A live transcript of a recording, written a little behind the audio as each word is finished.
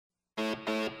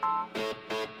Alright,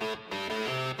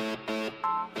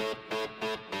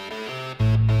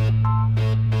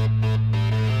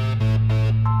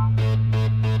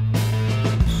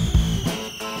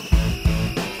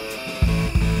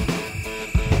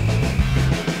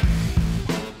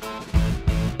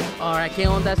 ¿qué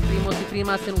ondas, primos y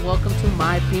primas? And welcome to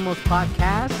my Primos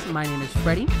podcast. My name is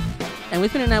Freddie. And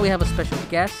with me tonight we have a special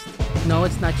guest. No,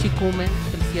 it's not Chikumen,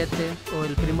 El Siete, or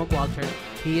El Primo Walter.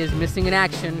 He is missing in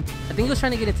action. I think he was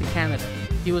trying to get into Canada.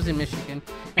 He was in Michigan.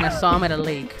 And I saw him at a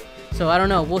lake. So I don't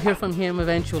know. We'll hear from him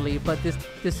eventually. But this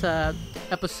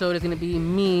episode is going to be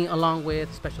me along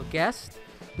with special guest.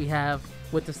 We have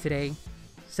with us today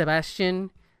Sebastian.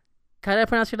 How do I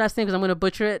pronounce your last name? Because I'm going to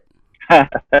butcher it.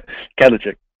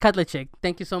 Kadlachik. Kadlachik.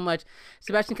 Thank you so much.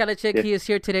 Sebastian Kadlachik, Yes. He is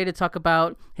here today to talk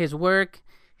about his work,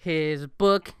 his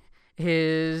book,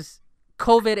 his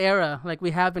COVID era, like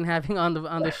we have been having on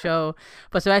the show.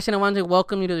 But Sebastian, I wanted to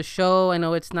welcome you to the show. I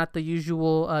know it's not the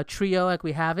usual trio like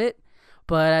we have it,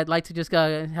 but I'd like to just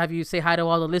have you say hi to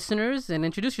all the listeners and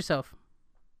introduce yourself.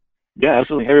 Yeah,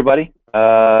 absolutely. Hey, everybody.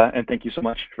 And thank you so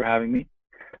much for having me.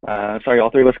 Sorry,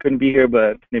 all three of us couldn't be here,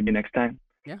 but maybe next time.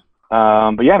 Yeah.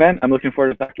 But yeah, man, I'm looking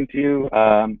forward to talking to you.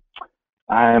 I'm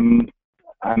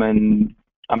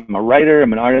a writer.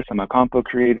 I'm an artist. I'm a comic book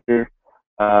creator,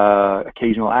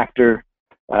 occasional actor.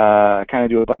 I kind of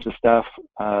do a bunch of stuff.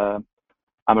 I'm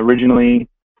originally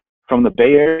from the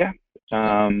Bay Area,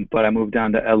 but I moved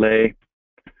down to LA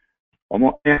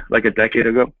almost like a decade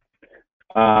ago.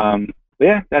 But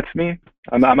yeah, that's me.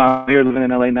 I'm out here living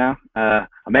in LA now. I'm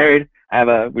married.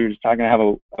 We were just talking. I have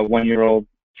a 1-year-old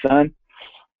son,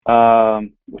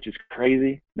 which is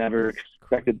crazy. Never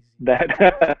expected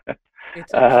that.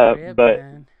 It's a trip, but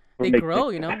man. They grow,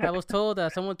 you know. I was told,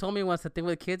 someone told me once the thing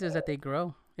with kids is that they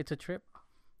grow. It's a trip.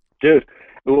 Dude,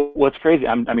 what's crazy?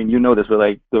 I mean, you know this, but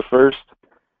like so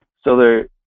they're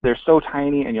so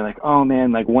tiny, and you're like, oh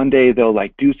man, like one day they'll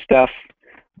like do stuff,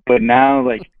 but now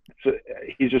like so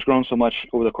he's just grown so much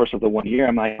over the course of the 1 year.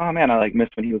 I'm like, oh man, I like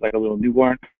missed when he was like a little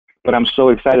newborn, but I'm so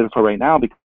excited for right now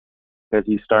because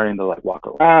he's starting to like walk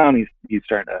around. He's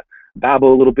starting to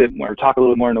babble a little bit more, talk a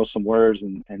little more, know some words,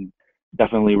 and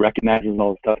definitely recognizes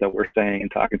all the stuff that we're saying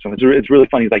and talking to him. It's really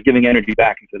funny. He's like giving energy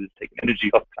back instead of just taking energy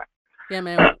all the time. Yeah,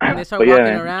 man. When they start walking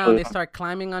around, they start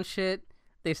climbing on shit.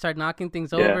 They start knocking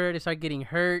things over. They start getting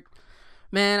hurt.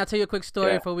 Man, I'll tell you a quick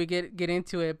story before we get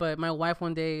into it. But my wife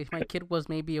one day, my kid was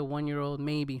maybe a 1-year-old,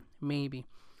 maybe.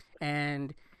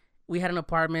 And we had an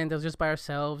apartment that was just by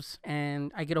ourselves.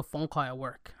 And I get a phone call at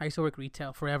work. I used to work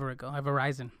retail forever ago. I have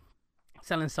Verizon,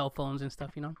 selling cell phones and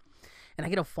stuff, you know. And I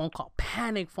get a phone call,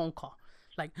 panic phone call.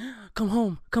 Like, come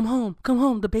home.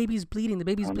 The baby's bleeding. No.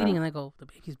 And I go, the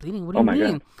baby's bleeding? What do you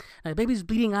mean? The baby's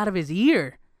bleeding out of his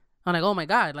ear. I'm like, oh my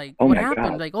God. Like, what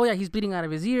happened? God. Like, oh yeah, he's bleeding out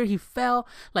of his ear. He fell.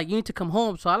 Like, you need to come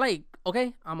home. So I like,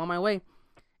 okay, I'm on my way.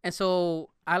 And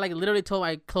so I like literally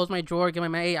I closed my drawer, get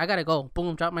hey, I gotta go.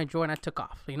 Boom, drop my drawer, and I took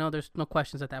off. You know, there's no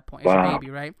questions at that point. It's a baby,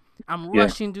 right? I'm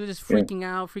rushing, dude, just freaking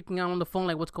out on the phone,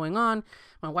 like, what's going on?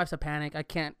 My wife's a panic. I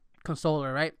can't console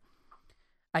her, right?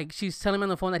 Like, she's telling me on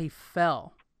the phone that he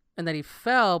fell. And that he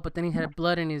fell, but then he had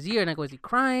blood in his ear. And I go, is he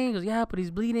crying? He goes, yeah, but he's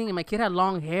bleeding. And my kid had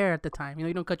long hair at the time. You know,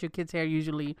 you don't cut your kid's hair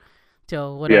usually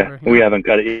till whatever. Yeah, we haven't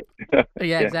cut it yet.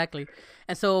 Yeah, exactly.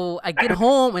 And so I get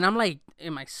home, and I'm like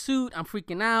in my suit. I'm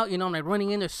freaking out. You know, I'm like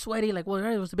running in there sweaty. Like, well,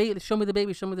 where's the baby? Show me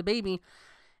the baby.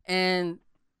 And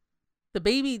the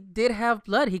baby did have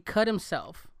blood. He cut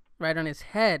himself right on his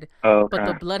head. Oh, okay. But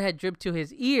the blood had dripped to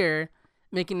his ear,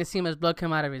 making it seem as blood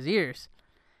come out of his ears.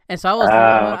 And so I was,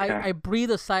 I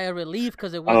breathed a sigh of relief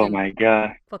because it wasn't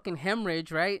fucking hemorrhage,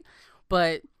 right?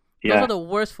 But those are the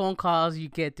worst phone calls you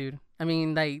get, dude. I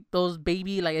mean, like those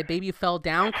baby, like a baby fell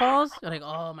down calls. You're like,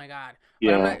 oh my God.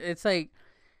 Yeah. But it's like,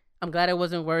 I'm glad it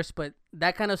wasn't worse. But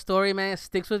that kind of story, man,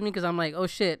 sticks with me because I'm like, oh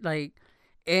shit, like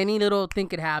any little thing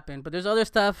could happen. But there's other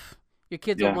stuff. Your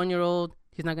kid's a 1-year-old.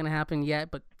 He's not gonna happen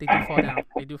yet, but they do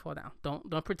fall down.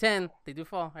 Don't pretend. They do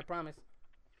fall. I promise.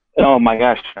 Oh my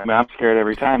gosh! I mean, I'm scared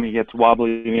every time he gets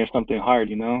wobbly near something hard.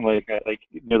 You know, like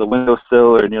near the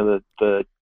windowsill or near the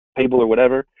table or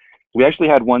whatever. We actually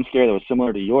had one scare that was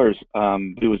similar to yours.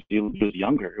 He was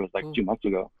younger. It was like 2 months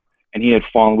ago, and he had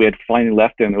fallen. We had finally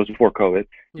left him. It was before COVID.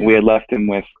 Yeah. We had left him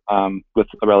with a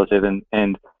relative,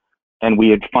 and we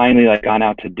had finally like gone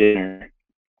out to dinner,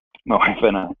 my wife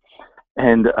and I.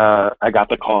 And I got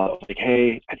the call. I was like,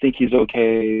 hey, I think he's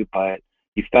okay, but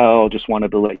he fell, just wanted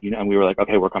to let you know. And we were like,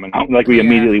 okay, we're coming home. Like we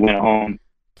immediately went home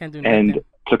and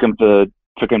took him to,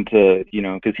 you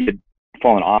know, because he had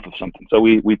fallen off of something. So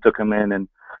we took him in and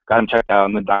got him checked out.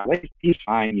 And the doctor, like, he's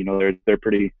fine. You know, they're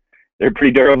pretty they're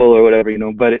pretty durable or whatever, you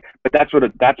know. But that was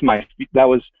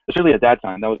especially at that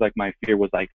time. That was like my fear was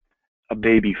like a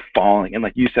baby falling, and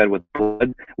like you said with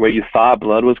blood, where you thought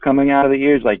blood was coming out of the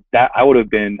ears, like that, I would have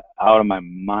been out of my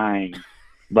mind.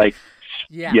 Like,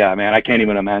 Yeah. yeah, man, I can't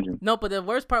even imagine. No, but the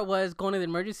worst part was going to the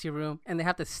emergency room and they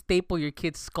have to staple your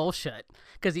kid's skull shut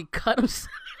because he cut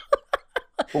himself.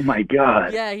 Oh my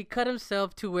God. Yeah, he cut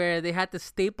himself to where they had to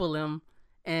staple him,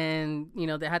 and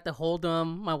they had to hold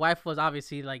him. My wife was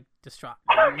obviously like distraught.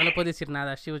 No le puedo decir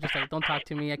nada. She was just like, "Don't talk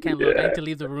to me. I can't look. I need to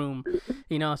leave the room."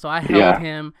 So I held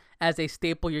him as they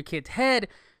staple your kid's head.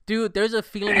 Dude, there's a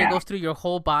feeling that goes through your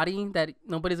whole body that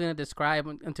nobody's gonna describe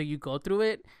until you go through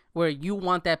it, where you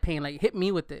want that pain. Like, hit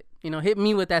me with it. Hit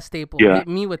me with that staple. Yeah. Hit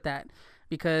me with that,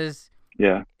 because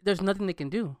there's nothing they can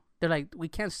do. They're like, we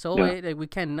can't sew it. Like, we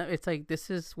can't. It's like, this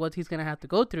is what he's gonna have to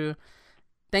go through.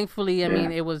 Thankfully, I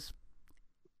mean,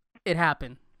 it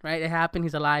happened, right? It happened.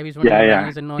 He's alive. He's running around.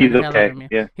 He's annoying the hell out of me.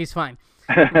 Yeah. He's fine.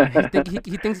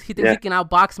 He thinks he can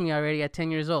outbox me already at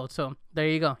 10 years old. So there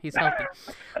you go. He's healthy.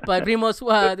 But Primos,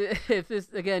 if this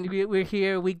again, we're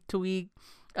here week to week,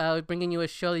 bringing you a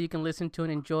show that you can listen to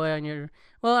and enjoy on your.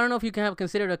 Well, I don't know if you can have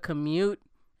considered a commute.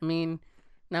 I mean,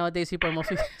 nowadays people are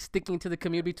mostly sticking to the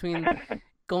commute between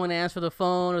going to answer the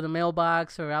phone or the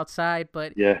mailbox or outside,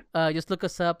 but just look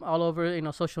us up all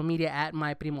over social media at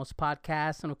My Primos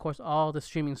Podcast, and of course all the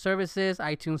streaming services,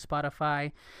 iTunes,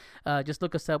 Spotify. Just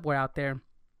look us up. We're out there.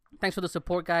 Thanks for the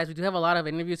support, guys. We do have a lot of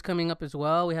interviews coming up as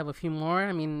well. We have a few more.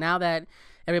 I mean, now that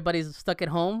everybody's stuck at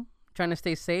home trying to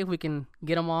stay safe, we can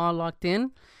get them all locked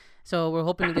in. So we're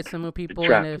hoping to get some more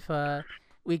people, and if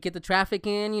we get the traffic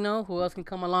in, who else can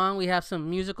come along? We have some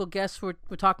musical guests we're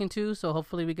talking to, so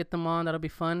hopefully we get them on. That'll be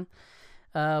fun.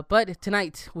 But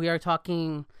tonight we are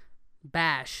talking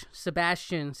Bash,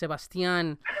 Sebastian.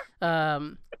 Tell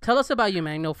us about you,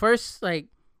 man. First, like,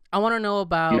 I want to know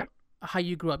about how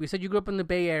you grew up. You said you grew up in the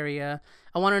Bay Area.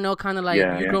 I want to know kind of like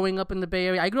you growing up in the Bay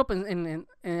Area. I grew up in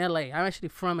LA. I'm actually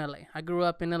from LA. I grew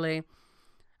up in LA.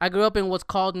 I grew up in what's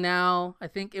called now, I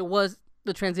think it was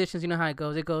the transitions. You know how it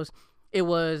goes. It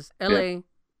was LA,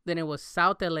 then it was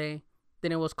South LA,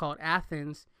 then it was called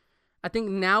Athens. I think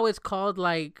now it's called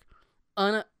like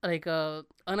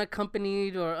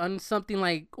unaccompanied or something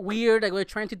like weird. Like, we're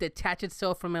trying to detach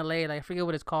itself from LA. Like, I forget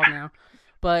what it's called now,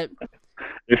 but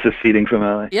they're seceding from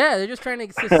LA. Yeah, they're just trying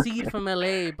to secede from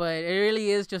LA, but it really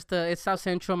is just it's South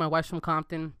Central. My wife's from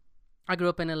Compton. I grew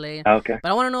up in LA. Okay.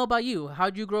 But I want to know about you.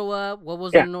 How'd you grow up? What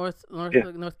was the North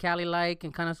Cali like,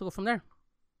 and kind of go from there.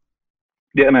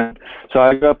 Yeah, man. So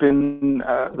I grew up in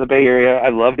the Bay Area. I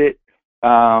loved it.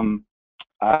 I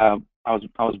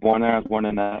was born there. I was born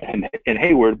in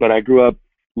Hayward, but I grew up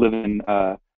living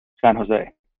in San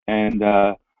Jose. And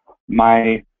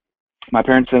my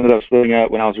parents ended up splitting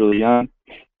up when I was really young.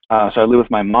 So I lived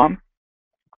with my mom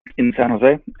in San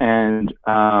Jose, and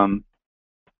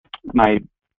my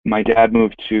dad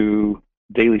moved to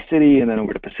Daly City and then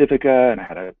over to Pacifica, and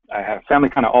I had a family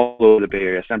kind of all over the Bay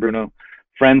Area, San Bruno.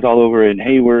 Friends all over in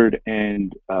Hayward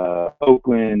and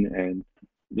Oakland and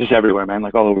just everywhere, man,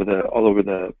 like all over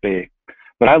the Bay.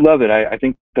 But I love it. I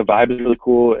think the vibe is really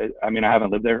cool. I mean, I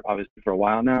haven't lived there obviously for a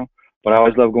while now, but I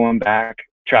always love going back.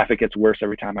 Traffic gets worse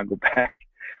every time I go back.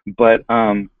 But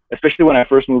especially when I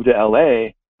first moved to LA,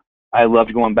 I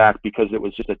loved going back because it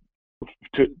was just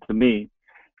to me.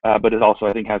 But it also,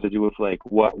 I think, has to do with like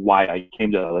why I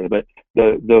came to LA. But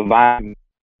the vibe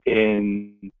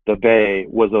in the Bay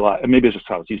was a lot. Maybe it's just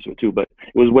how I was used to it too. But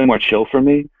it was way more chill for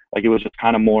me. Like, it was just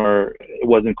kind of more. It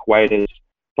wasn't quite as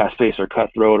fast-paced or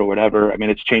cutthroat or whatever. I mean,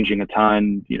 it's changing a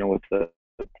ton, with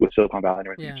Silicon Valley and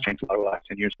everything. Yeah. It's changed a lot over the last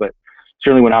 10 years. But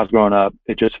certainly when I was growing up,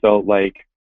 it just felt like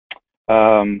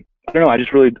I don't know. I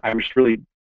just really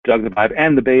dug the vibe,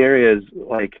 and the Bay Area is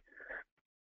like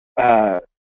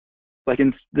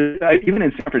even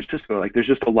in San Francisco, like, there's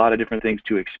just a lot of different things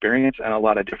to experience and a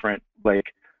lot of different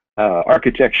like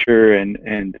architecture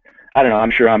and I don't know. I'm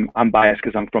sure I'm biased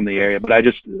because I'm from the area, but I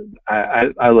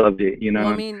loved it. Well,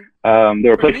 I mean,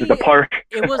 there were places to park.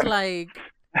 It was like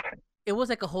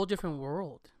a whole different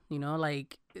world.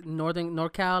 Like northern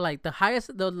NorCal, like the highest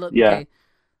okay,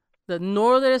 the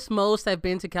northernest most I've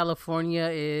been to California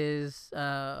is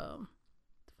the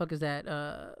fuck is that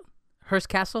Hearst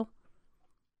Castle.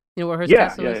 You know where Hearst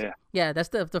Castle is? Yeah, that's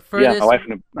the furthest. Yeah, my wife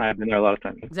and I have been there a lot of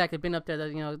times. Exactly, been up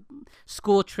there.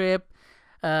 School trip,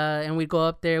 and we'd go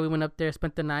up there. We went up there,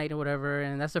 spent the night or whatever,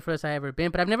 and that's the furthest I ever been.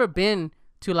 But I've never been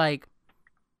to like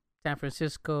San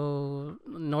Francisco,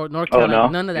 North Carolina,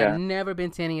 none of that. Yeah. Never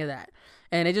been to any of that,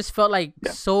 and it just felt like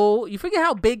so. You forget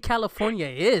how big California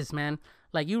is, man.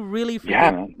 Like, you really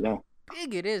forget how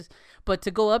big it is. But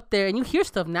to go up there and you hear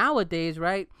stuff nowadays,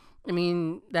 right? I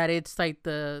mean, that it's like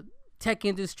the tech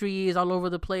industry is all over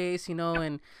the place, you know,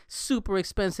 and super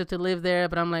expensive to live there.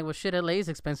 But I'm like, well, shit, LA is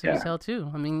expensive as Yeah. hell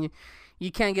too. I mean,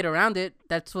 you can't get around it.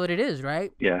 That's what it is,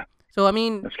 right? Yeah. So I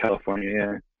mean, That's California.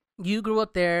 Yeah. you grew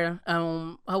up there.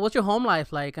 What's your home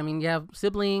life like? I mean, you have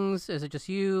siblings? Is it just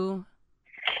you?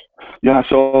 Yeah.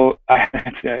 So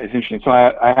it's interesting. So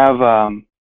I have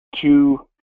two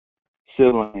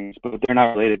siblings, but they're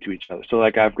not related to each other. So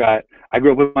like I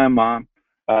grew up with my mom.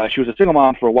 She was a single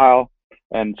mom for a while,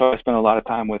 and so I spent a lot of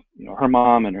time with her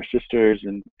mom and her sisters,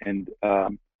 and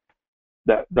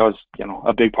that was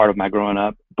a big part of my growing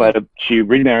up. But she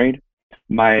remarried.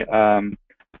 My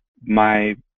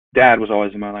dad was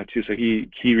always in my life too, so he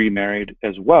remarried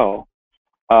as well.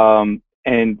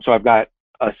 And so I've got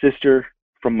a sister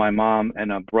from my mom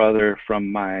and a brother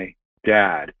from my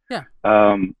dad. Yeah.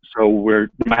 So we're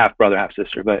my half brother, half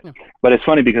sister. But Yeah. but it's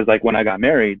funny because like when I got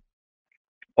married,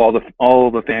 all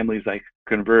the families like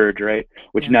converge, right?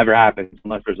 Which Yeah. never happens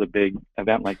unless there's a big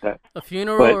event like that. A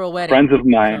funeral But or a wedding? friends of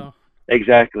mine, So,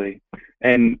 exactly,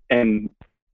 and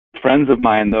friends of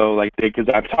mine though, like because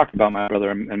I've talked about my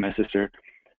brother and my sister,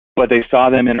 but they saw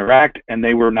them interact and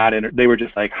they were not they were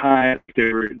just like hi.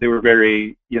 They were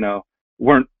very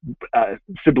weren't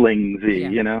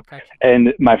siblingsy, yeah. Gotcha.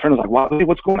 And my friend was like, "Wow,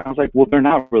 what's going on?" I was like, "Well, they're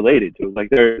not related to. Like,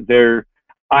 they're.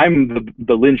 I'm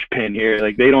the linchpin here.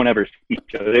 Like, they don't ever see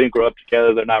each other. They didn't grow up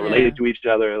together. They're not Yeah. related to each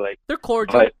other. Like, They're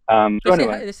cordial. but so They say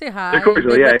anyway, hi. They say hi. they're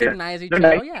cordial. They Yeah, recognize each they're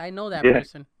other. nice. Oh yeah, I know that Yeah.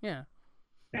 person. Yeah.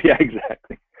 Yeah,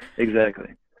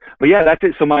 exactly. But yeah, that's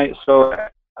it. So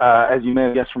as you may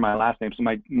have guessed from my last name, so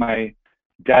my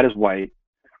dad is white.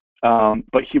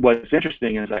 But what's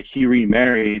interesting is like he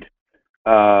remarried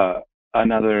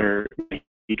another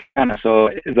Mexicana, so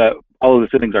that all of the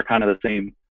siblings are kind of the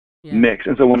same Yeah. mix.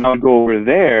 And so when I would go over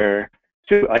there,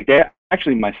 too, like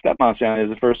actually my stepmom's family is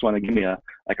the first one to give me a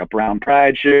brown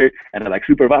pride shirt and a like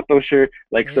super vato shirt.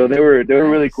 Like so they were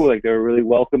really nice. cool. Like they were really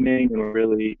welcoming and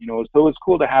really so it was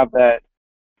cool to have that.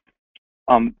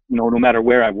 No matter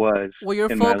where I was Were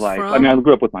your in my folks life. I mean, I from?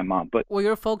 grew up with my mom, but Were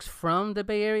your folks from the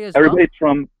Bay Area as well? everybody's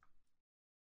from.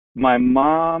 My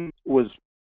mom was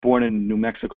born in New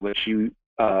Mexico, but she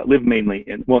lived mainly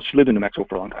she lived in New Mexico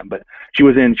for a long time, but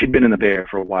she'd been in the Bay Area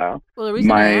for a while. Well, the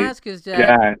reason I ask is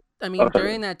that I mean, sorry.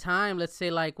 during that time, let's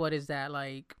say like what is that,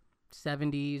 like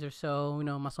 70s or so,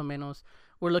 más o menos.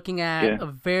 We're looking at a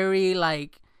very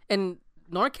and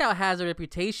NorCal has a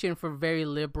reputation for very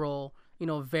liberal,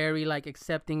 very like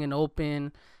accepting and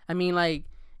open. I mean, like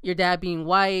your dad being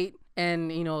white and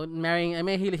marrying. I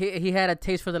mean, he had a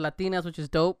taste for the Latinas, which is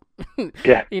dope.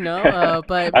 Yeah.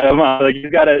 But I don't know, like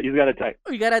he's got a type.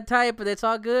 You got a type, but it's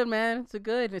all good, man.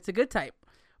 It's a good type.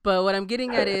 But what I'm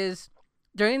getting at is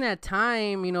during that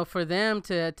time, for them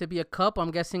to be a couple,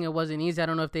 I'm guessing it wasn't easy. I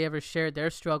don't know if they ever shared their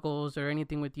struggles or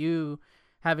anything with you,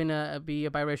 having to be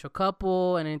a biracial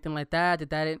couple and anything like that.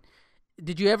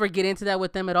 Did you ever get into that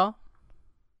with them at all?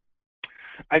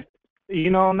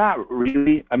 Not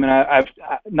really. I mean, I've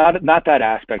not that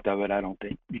aspect of it. I don't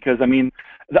think because I mean,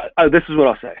 this is what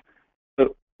I'll say.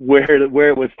 Where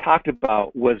it was talked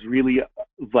about was really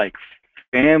like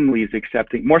families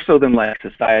accepting more so than like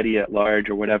society at large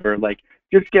or whatever. Like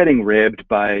just getting ribbed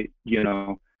by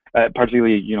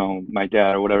particularly my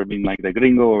dad or whatever being like the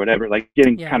gringo or whatever, like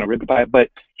getting kind of ribbed by it. But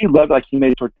he loved he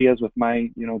made tortillas with my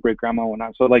great grandma and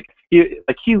whatnot. So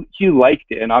he liked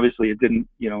it, and obviously it didn't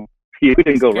he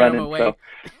didn't go running.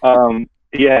 So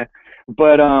yeah,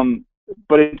 but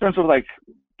in terms of like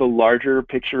the larger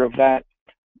picture of that,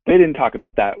 they didn't talk about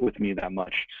that with me that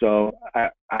much. So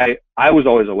I was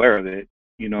always aware of it,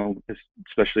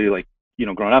 especially like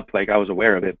growing up, like I was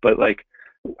aware of it, but like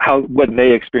what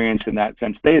they experienced in that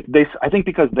sense, they I think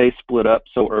because they split up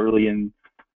so early in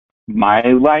my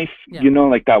life,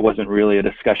 like that wasn't really a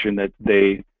discussion that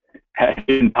they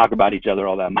didn't talk about each other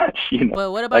all that much,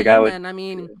 But what about you, man? I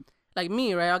mean, like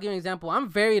me, right? I'll give you an example. I'm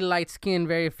very light skinned,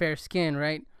 very fair skinned,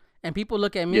 right? And people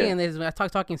look at me and when I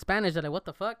talking Spanish, they're like, "What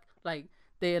the fuck?" Like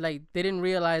they didn't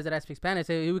realize that I speak Spanish.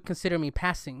 They would consider me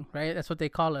passing, right? That's what they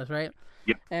call us, right?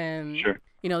 Yep. And sure.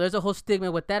 There's a whole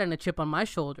stigma with that and a chip on my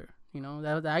shoulder.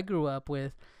 That I grew up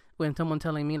with, when someone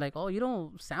telling me like, "Oh, you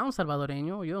don't sound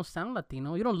Salvadoreño, you don't sound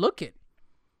Latino, you don't look it,"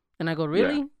 and I go,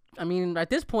 "Really?" Yeah. I mean, at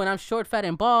this point, I'm short, fat,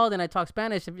 and bald, and I talk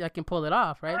Spanish if I can pull it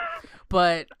off, right?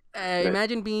 But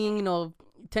imagine being,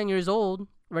 10 years old,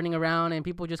 running around, and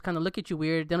people just kind of look at you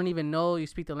weird. They don't even know you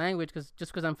speak the language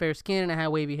because I'm fair skinned and I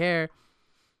have wavy hair.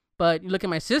 But you look at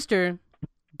my sister,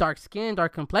 dark skin,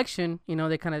 dark complexion.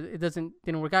 They kind of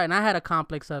didn't work out, and I had a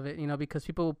complex of it, because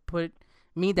people put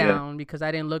me down because I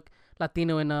didn't look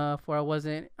Latino enough, or I'm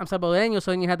Salvadoreño.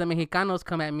 So then you had the Mexicanos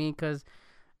come at me because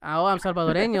Oh, I'm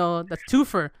Salvadoreño. That's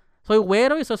twofer. Soy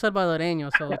güero y soy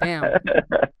salvadoreño. So damn,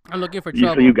 I'm looking for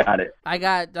So you trouble. got it. I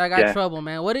got Yeah. trouble,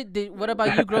 man. What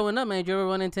about you growing up, man? Did you ever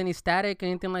run into any static,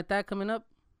 anything like that coming up?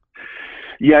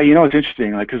 Yeah, you know, it's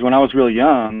interesting. Like, because when I was really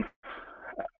young,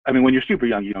 I mean, when you're super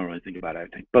young, you don't really think about it,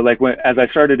 I think. But like, as I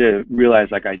started to realize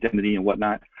like identity and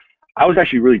whatnot, I was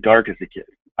actually really dark as a kid.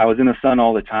 I was in the sun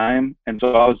all the time, and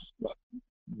so I was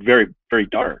very, very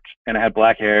dark, and I had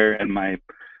black hair, and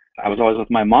I was always with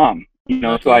my mom, you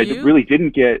know, so Lucky you. I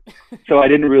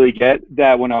didn't really get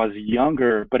that when I was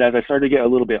younger. But as I started to get a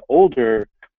little bit older,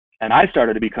 and I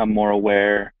started to become more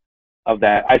aware of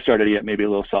that, I started to get maybe a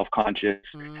little self-conscious.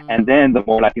 And Mm, then the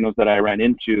more Latinos that I ran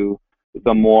into,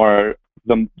 the more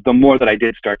the more that I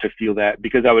did start to feel that,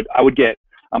 because I would get,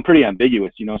 I'm pretty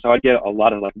ambiguous, you know, so I'd get a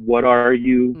lot of like, what are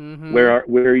you? mm-hmm. Where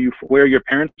are your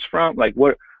parents from? Like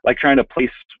what, like trying to place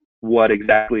what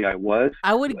exactly I was,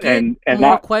 I would get and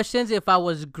more not. questions if I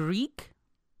was Greek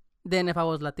than if I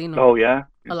was Latino. Oh yeah,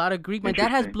 A lot of Greek. My dad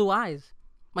has interesting. blue eyes.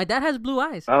 My dad has blue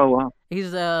eyes. Oh wow.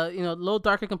 He's a little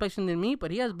darker complexion than me,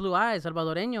 but he has blue eyes,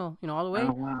 Salvadoreño, all the Oh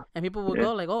way. wow. And people will Yeah.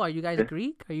 go like, "Oh, are you guys Yeah.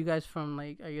 Greek? Are you guys from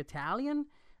like, are you Italian?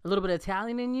 A little bit of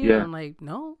Italian in you?" And Yeah. I'm like,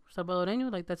 "No,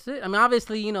 Salvadoreño. Like that's it." I mean,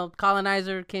 obviously,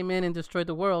 colonizer came in and destroyed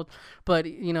the world, but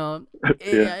Yeah.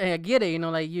 I get it.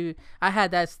 Like I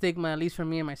had that stigma, at least for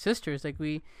me and my sisters. Like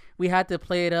we had to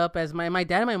play it up as my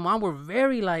dad and my mom were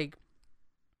very like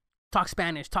talk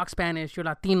Spanish, you're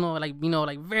Latino, like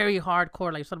like very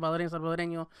hardcore, like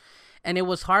Salvadoreño. And it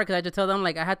was hard because I had to tell them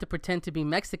like I had to pretend to be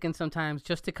Mexican sometimes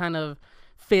just to kind of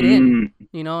fit in,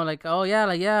 Mm, like oh yeah,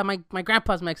 like yeah, my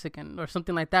grandpa's Mexican or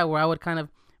something like that, where I would kind of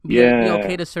be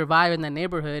okay yeah. to survive in that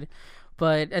neighborhood.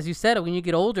 But as you said, when you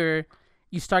get older,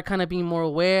 you start kind of being more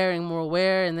aware,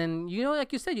 and then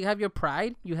like you said, you have your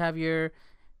pride, you have your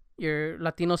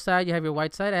Latino side, you have your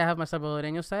white side. I have my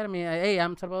Salvadoreño side. I mean, hey,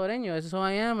 I'm Salvadoreño. This is who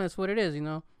I am. And it's what it is.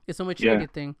 It's a Yeah. maturity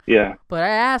thing. Yeah. But I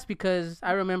asked because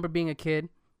I remember being a kid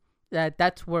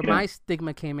that's where Yeah. my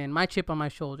stigma came in, my chip on my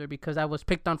shoulder, because I was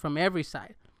picked on from every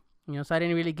side. So I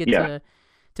didn't really get Yeah.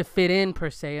 to fit in per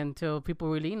se until people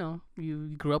really,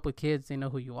 you grew up with kids, they know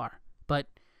who you are. But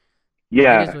it is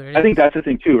Yeah, what it I think is. that's the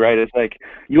thing too, right? It's like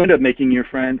you end up making your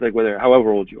friends, like whether however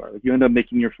old you are, like you end up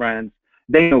making your friends.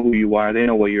 They know who you are, they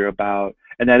know what you're about,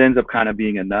 and that ends up kind of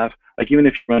being enough. Like even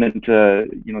if you run into,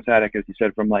 static, as you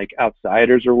said, from like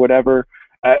outsiders or whatever,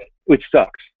 which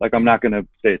sucks. Like I'm Yeah. not gonna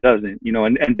say it doesn't,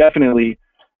 and definitely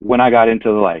when I got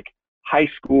into like high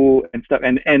school and stuff,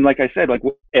 and like I said, like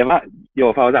if I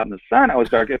was out in the sun, I was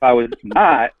dark. If I was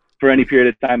not for any period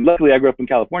of time, luckily I grew up in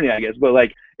California, I guess, but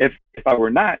like if I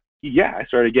were not, yeah, I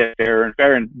started to get fairer and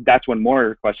fairer, and that's when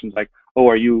more questions like, oh,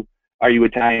 are you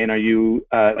Italian? Are you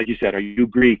like you said, are you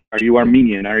Greek? Are you Yeah.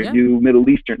 Armenian? Are Yeah. you Middle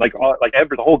Eastern? Like all, like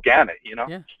every the whole gamut.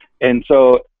 Yeah. And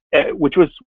so which was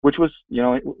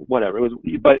whatever it was,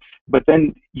 but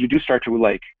then you do start to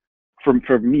like,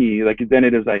 for me, like then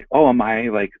it is like, oh, am I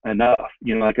like enough?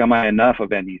 Like am I enough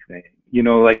of anything?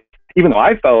 Like even though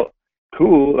I felt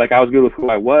cool, like I was good with who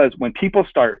I was, when people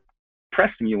start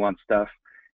pressing you on stuff,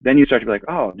 then you start to be like,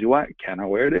 oh, can I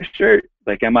wear this shirt?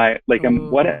 Like, Ooh.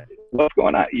 what's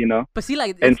going on? But see,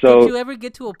 like, And did so, you ever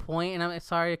get to a point? And I'm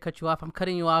sorry to cut you off. I'm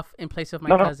cutting you off in place of my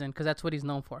no, no, cousin because that's what he's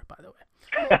known for, by the way.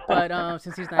 But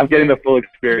since he's not I'm getting the here, full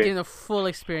you're getting experience. the full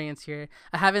experience here.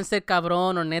 I haven't said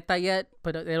cabron or neta yet,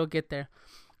 but it'll get there.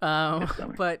 It's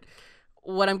coming. But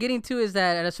what I'm getting to is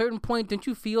that at a certain point, don't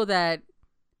you feel that,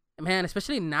 man,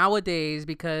 especially nowadays,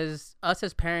 because us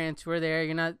as parents, we're there.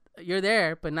 You're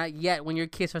there, but not yet. When your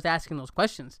kid starts asking those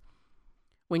questions,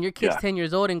 when your kid's Yeah, 10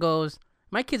 years old and goes,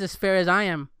 "My kid's as fair as I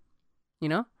am," you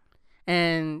know,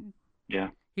 and yeah,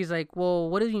 he's like, well,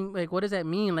 what does that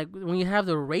mean? Like when you have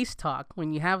the race talk,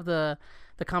 when you have the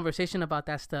conversation about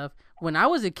that stuff. When I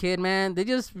was a kid, man, they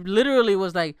just literally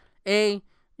was like, hey,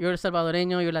 you're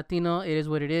Salvadoreño, you're Latino, it is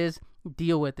what it is,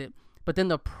 deal with it. But then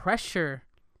the pressure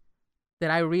that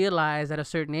I realized at a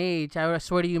certain age, I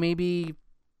swear to you, maybe,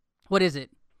 what is it?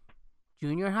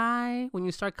 Junior high, when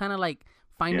you start kind of like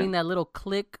yeah, finding that little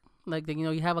click, like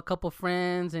you have a couple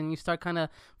friends and you start kind of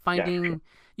yeah, for sure.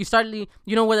 finding,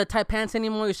 you don't wear the tight pants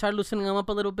anymore, you start loosening them up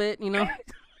a little bit, you don't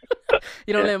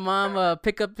Yeah, let mom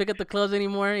pick up the clothes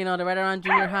anymore, they're right around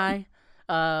junior high.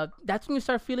 That's when you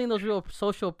start feeling those real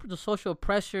social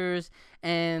pressures,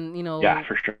 and yeah,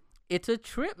 for sure. it's a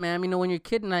trip, man. When your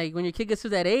kid gets to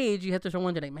that age, you have to start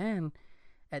wondering, like, man,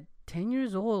 at 10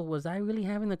 years old, was I really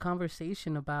having the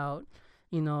conversation about,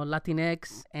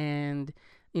 Latinx and,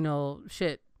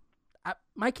 shit.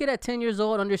 My kid at 10 years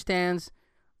old understands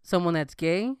someone that's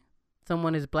gay,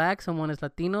 Someone is black, someone is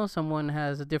Latino, someone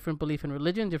has a different belief in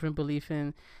religion, different belief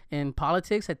in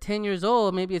politics. At 10 years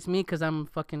old, maybe it's me because I'm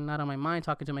fucking not on my mind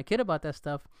talking to my kid about that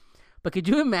stuff. But could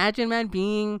you imagine, man,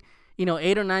 being,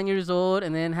 8 or 9 years old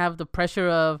and then have the pressure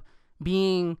of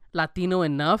being Latino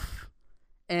enough?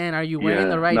 And are you wearing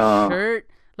the right no, shirt?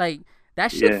 Like,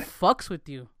 that shit yeah. fucks with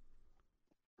you.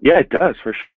 Yeah, it does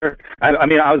for sure. I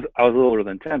mean, I was a little older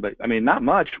than 10, but I mean, not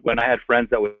much. When I had friends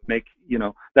that would make,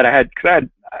 that because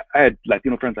I had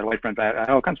Latino friends, I had white friends, I had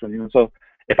all kinds of friends. So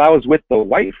if I was with the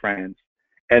white friends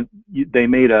and they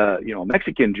made a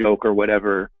Mexican joke or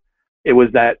whatever, it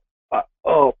was that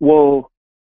oh well,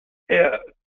 uh,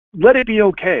 let it be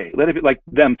okay, let it be like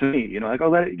them to me, like oh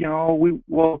let it, we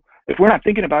well if we're not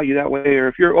thinking about you that way, or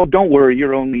if you're oh don't worry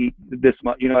you're only this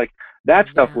much, like that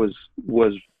stuff Yeah,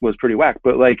 was pretty whack.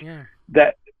 But like yeah,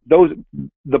 that the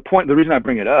reason I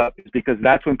bring it up is because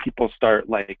that's when people start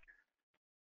like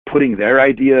putting their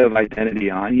idea of identity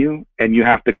on you, and you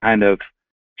have to kind of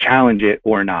challenge it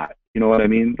or not. You know what I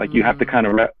mean? Like you have to kind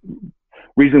of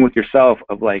reason with yourself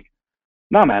of like,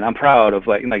 no man, I'm proud of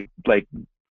like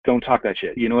don't talk that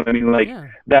shit. You know what I mean? Like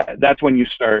yeah, that's when you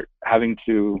start having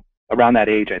to, around that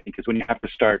age I think, is when you have to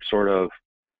start sort of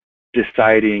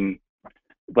deciding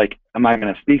like, am I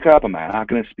going to speak up? Am I not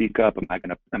going to speak up? Am I going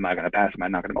to pass? Am I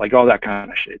not going to, like, all that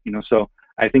kind of shit, So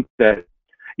I think that,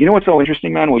 what's so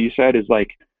interesting, man, what you said is like,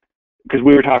 because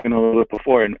we were talking a little bit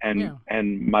before, and yeah.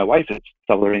 my wife is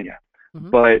Salvadoreña, Hmm.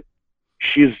 but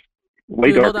she's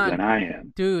way Dude, hold darker on. than I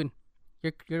am. Dude,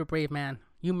 you're a brave man.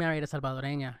 You married a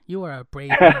Salvadoreña. You are a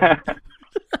brave man.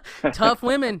 Tough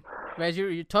women. Right?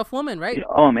 You're a tough woman, right?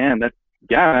 Oh man,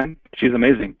 yeah, man, she's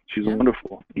amazing. She's Yeah.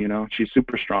 wonderful. She's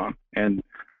super strong, and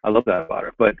I love that about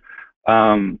her. But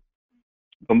um,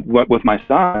 with my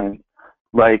son,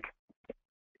 like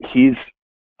he's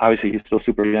obviously he's still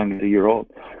super young, he's a year old,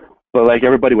 but like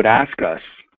everybody would ask us,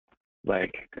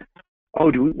 like,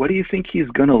 oh, what do you think he's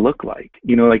gonna look like?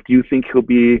 Like, do you think he'll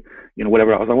be,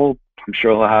 whatever? I was like, well, I'm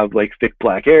sure he'll have like thick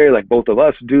black hair, like both of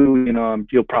us do.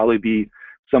 He'll probably be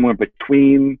somewhere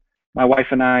between my wife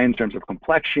and I in terms of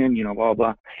complexion, blah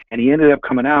blah. And he ended up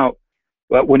coming out.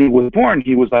 But when he was born,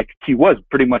 he was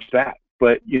pretty much that.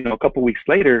 But a couple weeks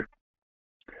later,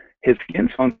 his skin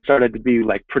tone started to be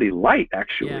like pretty light, Yeah.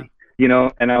 actually.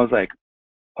 And I was like,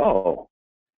 oh,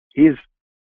 he's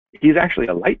actually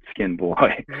a light skinned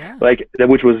boy, Yeah. like that,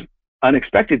 which was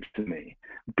unexpected to me,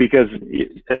 because,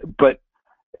 but,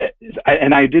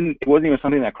 and it wasn't even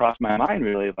something that crossed my mind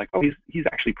really. Like, oh, he's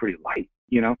actually pretty light,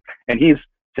 and he's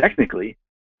technically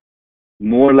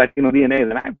more Latino DNA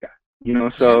than I've got, Yeah.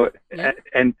 so, Yeah.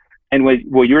 and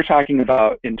what you're talking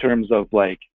about in terms of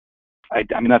like, I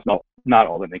mean, that's not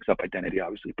all that makes up identity,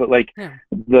 obviously, but like Yeah.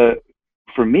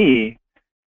 for me,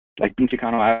 like being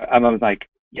Chicano, I was like,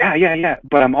 yeah,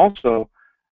 but I'm also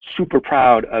super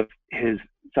proud of his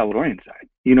Salvadorian side,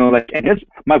 like, and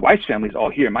my wife's family's all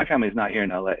here. My family's not here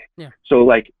in LA. Yeah. So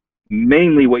like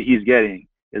mainly what he's getting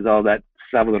is all that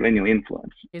Salvadoreño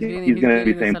influence. He's He's he's gonna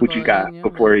be getting the saying puchica salvadoreño,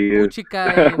 before he is.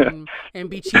 puchica and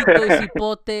bichito y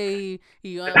cipote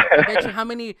I bet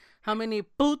you how many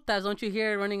putas don't you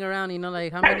hear running around?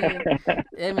 Like how many?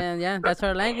 Yeah, man. Yeah, that's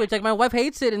her language. Like my wife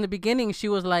hates it in the beginning. She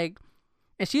was like,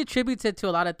 and she attributes it to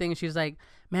a lot of things. She's like,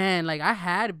 man, like I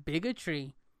had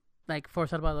bigotry, like for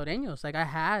Salvadoreños. Like I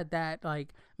had that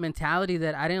like mentality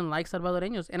that I didn't like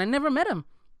Salvadoreños, and I never met him.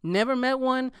 Never met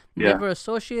one, Yeah, never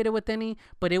associated with any,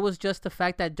 but it was just the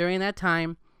fact that during that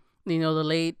time, I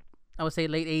would say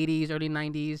late 80s, early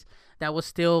 90s, that was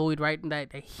still, we'd write that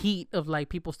the heat of like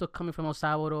people still coming from El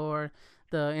Salvador,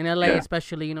 in LA yeah,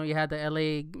 especially, you had the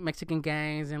LA Mexican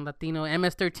gangs and Latino,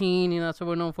 MS-13, that's what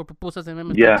we're known for, pupusas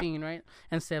and yeah, MS-13, right?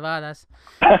 And cebadas.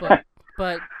 But,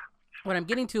 but what I'm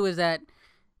getting to is that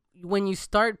when you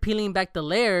start peeling back the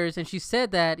layers, and she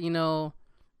said that,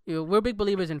 we're big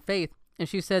believers in faith. And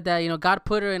she said that, God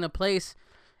put her in a place,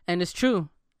 and it's true.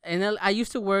 And then I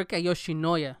used to work at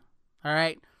Yoshinoya, all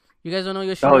right? You guys don't know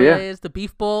what oh Yoshinoya yeah, is? The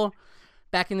beef bowl.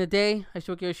 Back in the day, I used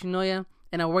to work at Yoshinoya,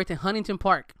 and I worked in Huntington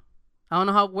Park. I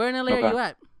don't know where in LA are okay. you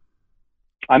at?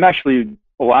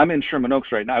 I'm in Sherman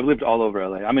Oaks right now. I've lived all over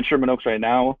LA. I'm in Sherman Oaks right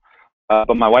now,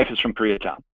 but my wife is from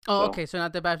Koreatown. Oh, So okay, so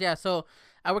not that bad. Yeah, so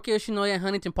I work at Yoshinoya in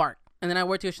Huntington Park, and then I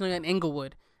worked at Yoshinoya in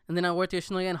Inglewood, and then I worked at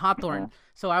Yoshinoya in Hawthorne.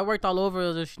 So I worked all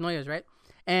over those Yoshinoyas, right?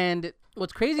 And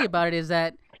what's crazy about it is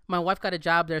that my wife got a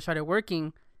job there, started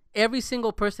working. Every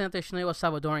single person at the Yoshinoya was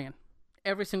Salvadorian.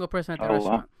 Every single person at the oh wow,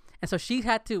 restaurant. And so she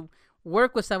had to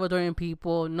work with Salvadorian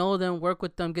people, know them, work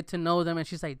with them, get to know them. And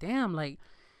she's like, damn, like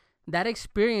that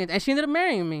experience. And she ended up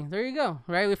marrying me. There you go,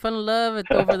 right? We fell in love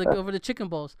over the chicken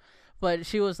bowls. But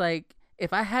she was like,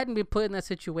 if I hadn't been put in that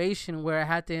situation where I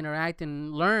had to interact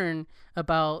and learn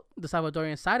about the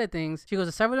Salvadorian side of things, she goes,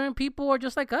 the Salvadorian people are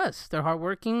just like us. They're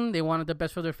hardworking. They wanted the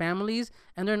best for their families,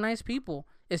 and they're nice people.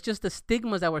 It's just the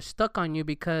stigmas that were stuck on you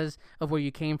because of where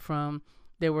you came from.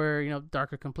 They were,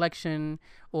 darker complexion,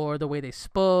 or the way they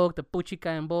spoke, the puchica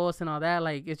and voz and all that.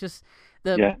 Like, it's just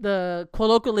the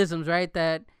colloquialisms, right?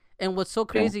 And what's so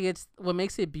crazy, it's what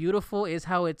makes it beautiful is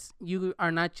how you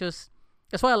are not just.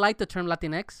 That's why I like the term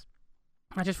Latinx,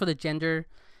 not just for the gender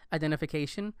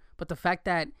identification, but the fact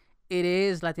that it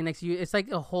is Latinx. It's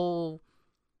like a whole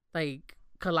like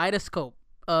kaleidoscope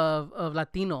of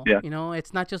Latino. Yeah.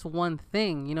 It's not just one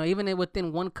thing. Even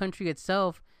within one country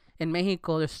itself. In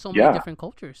Mexico, there's so many different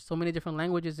cultures, so many different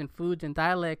languages and foods and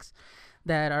dialects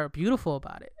that are beautiful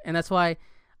about it. And that's why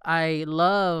I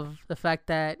love the fact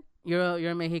that you're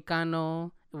a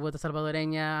Mexicano with a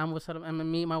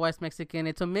Salvadoreña. My wife's Mexican.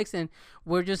 It's a mix, and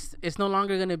it's no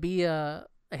longer going to be a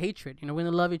hatred. We're going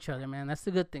to love each other, man. That's the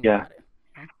good thing about it.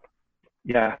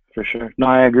 Yeah, for sure. No,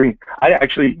 I agree. I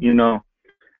actually,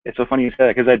 it's so funny you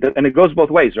say that and it goes both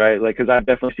ways, right? Like, because I've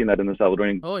definitely seen that in the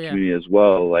Salvadoran community as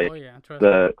well, like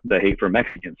the hate for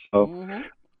Mexicans. So,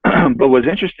 but what's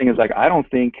interesting is, like, I don't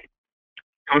think,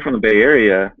 coming from the Bay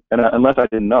Area, and unless I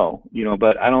didn't know,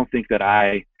 but I don't think that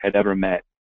I had ever met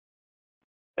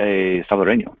a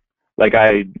Salvadoreño. Like,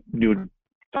 I knew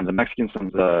tons of Mexicans,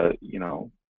 tons of,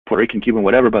 Puerto Rican, Cuban,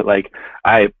 whatever, but like,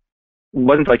 I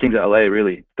wasn't until I came to LA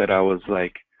really that I was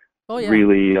like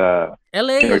really LA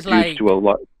is like to a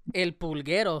lot. El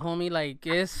Pulguero, homie, like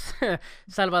it's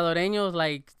Salvadoreños,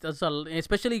 like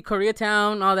especially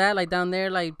Koreatown, all that, like down there,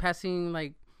 like passing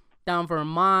like down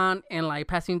Vermont and like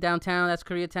passing downtown, that's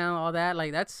Koreatown, all that,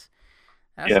 like that's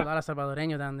a lot of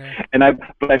Salvadoreño down there. And I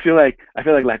feel like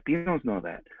Latinos know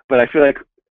that, but I feel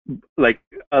like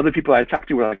other people I talked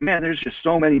to were like, man, there's just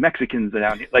so many Mexicans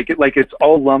down here, like it's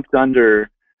all lumped under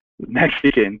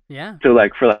Mexican to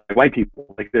like for like white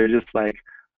people, like they're just like,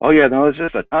 oh yeah, no, it's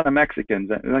just a ton of Mexicans.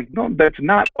 And like, no, that's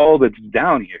not all that's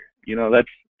down here.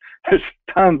 There's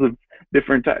tons of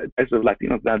different types of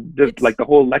Latinos. Like the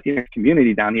whole Latino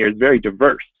community down here is very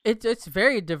diverse. It's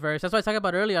very diverse. That's what I talked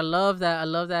about earlier. I love that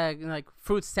like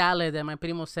fruit salad that my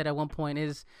primo said at one point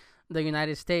is the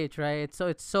United States, right?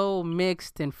 It's so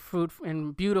mixed and fruit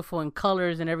and beautiful and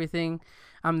colors and everything.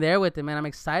 I'm there with it, man. I'm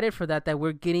excited for that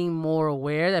we're getting more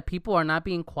aware that people are not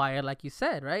being quiet, like you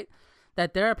said, right?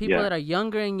 That there are people that are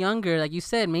younger and younger. Like you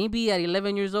said, maybe at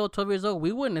 11 years old, 12 years old,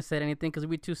 we wouldn't have said anything because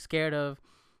we'd be too scared of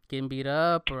getting beat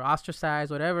up or ostracized,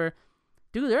 whatever.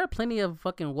 Dude, there are plenty of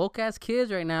fucking woke-ass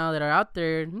kids right now that are out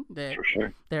there that for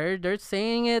sure. They're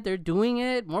saying it, they're doing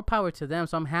it. More power to them.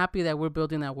 So I'm happy that we're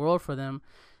building that world for them.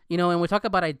 And we talk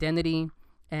about identity,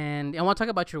 and I want to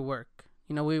talk about your work.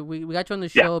 We got you on the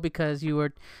show because you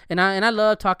were, and I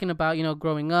love talking about,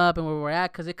 growing up and where we're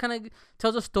at, because it kind of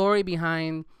tells a story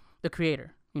behind the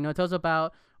creator. It tells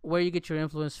about where you get your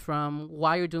influence from,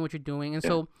 why you're doing what you're doing. And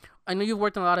so I know you've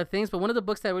worked on a lot of things, but one of the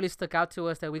books that really stuck out to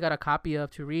us that we got a copy of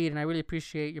to read, and I really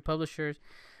appreciate your publishers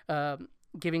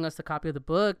giving us the copy of the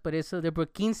book, but it's the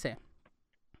book Quince.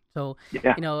 So, if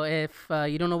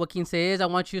you don't know what Quince is, I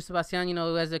want you, Sebastian,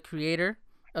 as a creator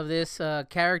of this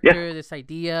character, this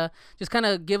idea, just kind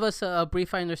of give us a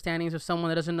brief understanding of someone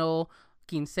that doesn't know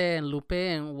Quince and Lupe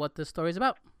and what the story is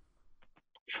about.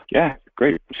 Yeah,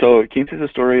 great. So Quince is a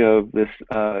story of this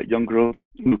young girl,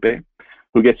 Lupe,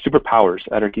 who gets superpowers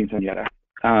at her quinceañera.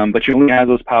 But she only has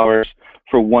those powers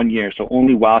for 1 year, so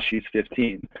only while she's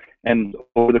 15. And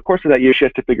over the course of that year, she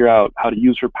has to figure out how to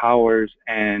use her powers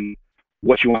and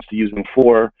what she wants to use them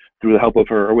for with the help of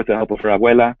her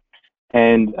abuela.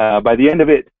 And by the end of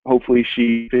it, hopefully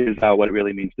she figures out what it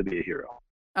really means to be a hero.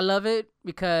 I love it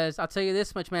because I'll tell you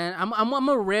this much, man. I'm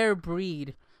a rare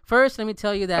breed. First, let me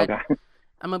tell you that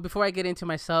before I get into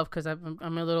myself, because I'm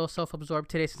a little self-absorbed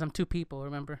today since I'm two people.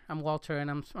 Remember, I'm Walter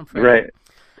and I'm Fred. Right.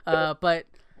 But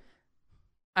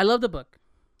I love the book,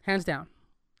 hands down.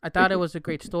 I thought it was a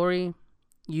great story.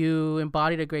 You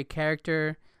embodied a great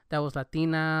character that was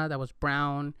Latina, that was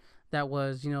brown, that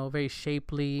was very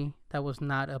shapely, that was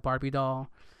not a Barbie doll,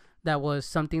 that was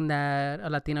something that a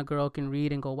Latina girl can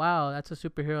read and go, wow, that's a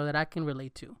superhero that I can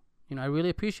relate to. I really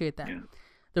appreciate that. Yeah.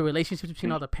 The relationships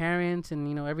between all the parents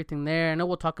and, everything there. I know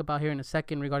we'll talk about here in a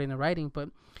second regarding the writing, but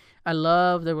I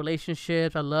love the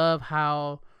relationships. I love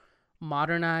how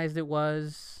modernized it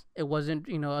was. It wasn't,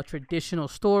 a traditional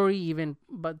story, even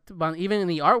in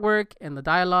the artwork and the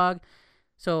dialogue.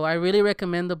 So I really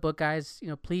recommend the book, guys.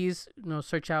 Please,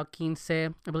 search out Quince. I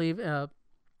believe I'm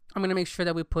going to make sure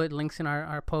that we put links in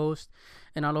our post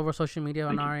and all over social media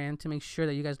on our end to make sure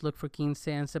that you guys look for Quince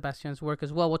and Sebastian's work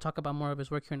as well. We'll talk about more of his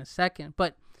work here in a second.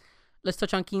 But let's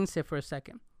touch on quince for a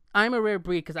second. I'm a rare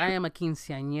breed because I am a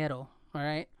quinceañero. All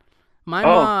right. My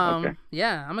mom, okay.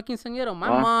 yeah, I'm a quinceañero. My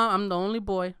Wow. mom, I'm the only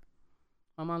boy.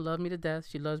 My mom loves me to death.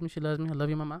 She loves me. She loves me. I love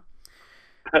you, mama.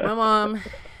 My mom.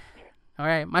 All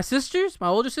right. My sisters, my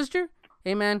older sister,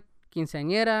 hey man,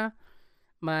 quinceañera.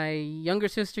 My younger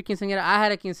sister, quinceañera. I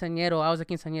had a quinceañero. I was a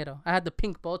quinceañero. I had the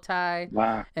pink bow tie,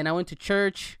 Wow. and I went to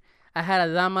church. I had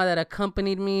a dama that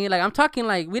accompanied me. Like, I'm talking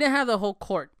like, we didn't have the whole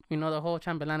court, you know, the whole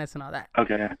chambelanes and all that.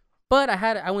 Okay. But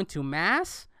I went to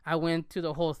mass. I went to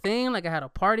the whole thing. Like, I had a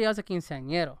party. I was a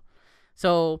quinceañero.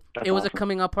 So That's it was awesome. a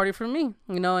coming out party for me,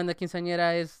 you know, and the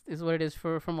quinceañera is what it is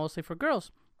for mostly for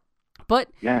girls. But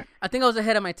Yeah. I think I was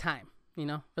ahead of my time, you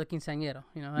know, for the quinceañero,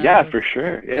 you know. Yeah, for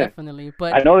sure. Yeah. Definitely.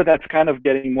 But I know that that's kind of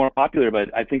getting more popular,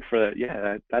 but I think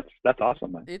that's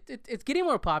awesome, man. it's getting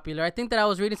more popular. I think that I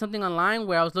was reading something online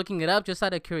where I was looking it up just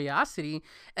out of curiosity,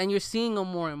 and you're seeing them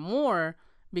more and more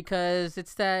because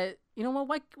it's that, you know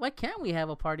what, why can't we have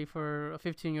a party for a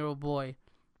 15-year-old boy?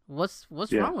 What's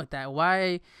wrong with that?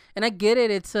 Why? And I get it.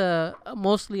 It's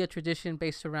mostly a tradition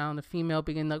based around the female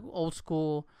being the old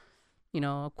school, you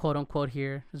know, quote unquote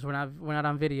here, because we're not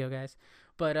on video, guys.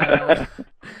 But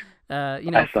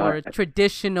you know, for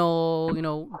traditional, you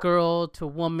know, girl to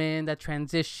woman, that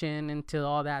transition into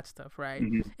all that stuff, right?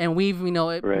 Mm-hmm. And we've, you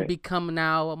know, Right. become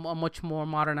now a much more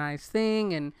modernized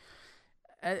thing, and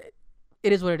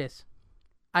it is what it is.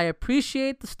 I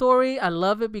appreciate the story. I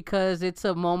love it because it's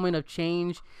a moment of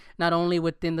change, not only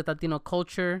within the Latino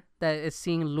culture that is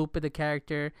seeing Lupe, the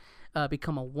character,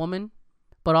 become a woman,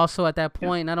 but also at that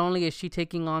point, not only is she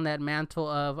taking on that mantle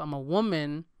of I'm a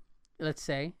woman, let's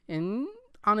say, and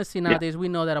honestly nowadays we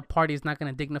know that a party is not going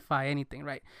to dignify anything,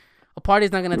 right? A party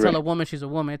is not going to tell a woman she's a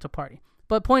woman. It's a party.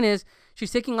 But point is,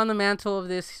 she's taking on the mantle of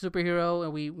this superhero,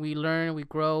 and we learn, we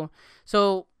grow.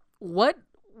 So what,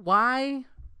 why,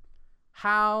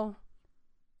 how,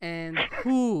 and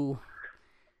who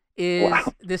is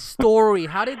this story?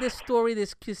 How did this story,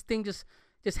 this thing just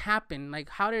happen? Like,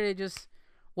 how did it just,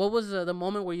 what was the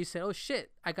moment where you said, oh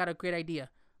shit, I got a great idea?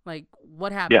 Like,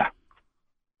 what happened? Yeah.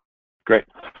 Great.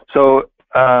 So,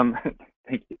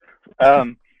 thank you.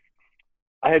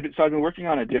 I've been working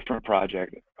on a different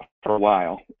project for a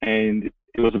while, and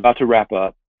it was about to wrap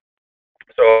up.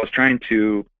 So I was trying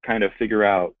to kind of figure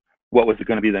out what was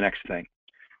going to be the next thing.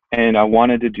 And I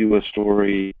wanted to do a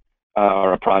story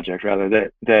or a project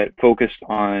rather that focused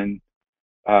on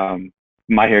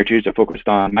my heritage, that focused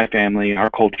on my family, our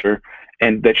culture,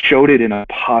 and that showed it in a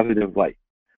positive light.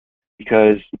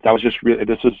 Because that was just really,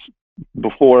 this was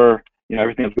before, you know,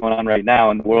 everything that's going on right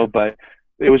now in the world, but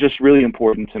it was just really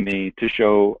important to me to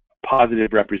show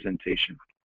positive representation.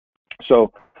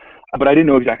 So, but I didn't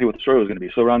know exactly what the story was going to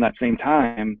be. So around that same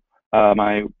time,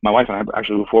 my wife and I,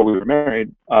 actually before we were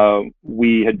married,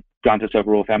 we had gone to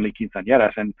several family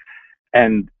quinceañeras,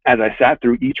 and as I sat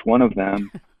through each one of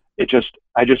them,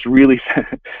 I just really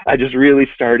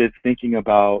started thinking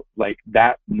about like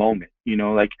that moment, you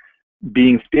know, like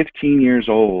being 15 years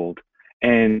old.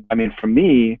 And I mean, for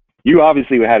me, you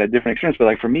obviously had a different experience, but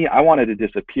like for me, I wanted to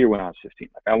disappear when I was 15.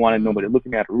 Like I wanted nobody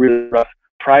looking at a really rough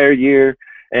prior year,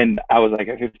 and I was like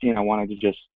at 15, I wanted to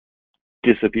just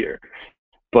disappear.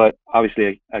 But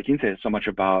obviously, I can say so much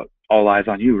about all eyes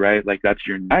on you, right? Like that's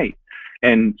your night.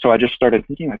 And so I just started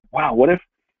thinking like, wow, what if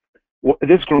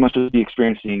this girl must just be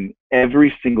experiencing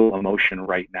every single emotion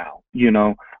right now, you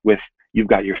know, with you've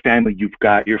got your family, you've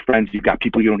got your friends, you've got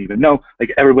people you don't even know,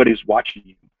 like everybody's watching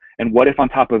you. And what if on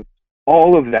top of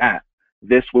all of that,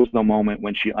 this was the moment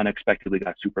when she unexpectedly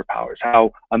got superpowers?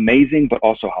 How amazing, but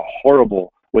also how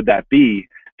horrible would that be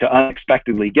to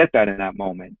unexpectedly get that in that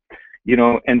moment? You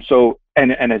know, and so,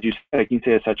 and as you said, I can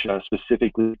say it's such a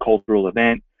specifically cultural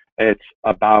event. It's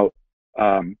about,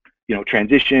 you know,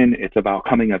 transition. It's about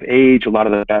coming of age. A lot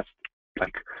of the best,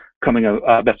 like,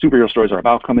 best superhero stories are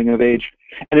about coming of age.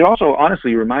 And it also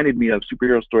honestly reminded me of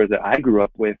superhero stories that I grew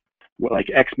up with, like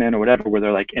X-Men or whatever, where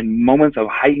they're like in moments of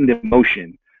heightened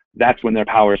emotion, that's when their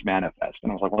powers manifest.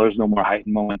 And I was like, well, there's no more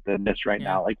heightened moment than this right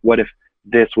now. Like, what if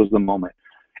this was the moment?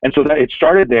 And so that it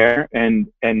started there, and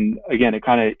again, it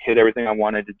kind of hit everything I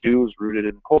wanted to do. It was rooted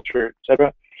in culture,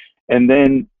 etc. And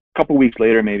then a couple weeks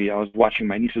later, maybe I was watching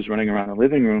my nieces running around the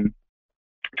living room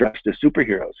dressed as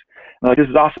superheroes. I'm like, this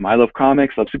is awesome. I love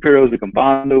comics, love superheroes. We can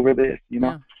bond over this, you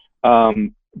know.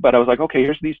 But I was like, okay,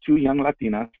 here's these two young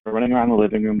Latinas running around the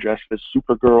living room dressed as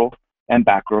Supergirl and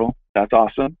Batgirl. That's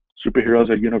awesome. Superheroes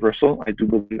are universal. I do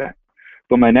believe that.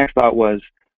 But my next thought was,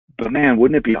 but man,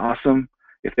 wouldn't it be awesome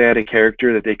if they had a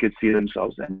character that they could see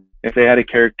themselves in? If they had a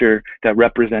character that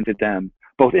represented them,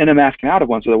 both in a mask and out of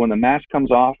one, so that when the mask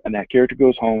comes off and that character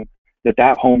goes home,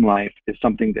 that home life is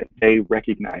something that they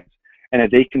recognize. and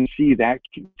that they can see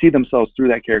themselves through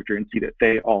that character and see that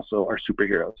they also are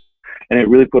superheroes. And it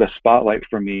really put a spotlight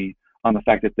for me on the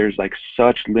fact that there's like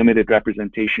such limited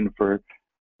representation for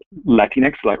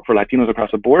Latinx, like for Latinos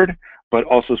across the board, but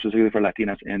also specifically for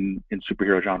Latinas in the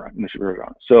superhero genre.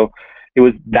 So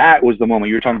that was the moment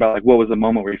you were talking about, like what was the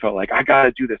moment where you felt like I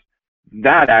gotta do this.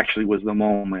 That actually was the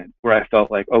moment where I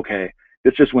felt like, okay,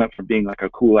 this just went from being like a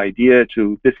cool idea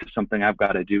to this is something I've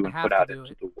got to do and put out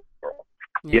into the world.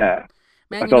 Yeah.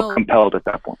 Man, I felt compelled at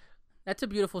that point. That's a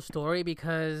beautiful story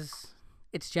because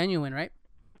it's genuine, right?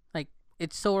 Like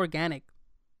it's so organic.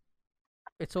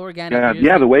 It's so organic.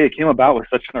 Yeah, the way it came about was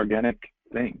such an organic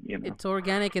thing, you know. It's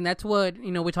organic, and that's what,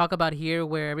 you know, we talk about here,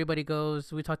 where everybody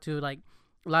goes. We talk to like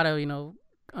a lot of, you know,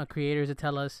 creators that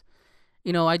tell us,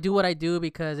 you know, I do what I do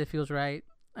because it feels right.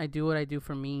 I do what I do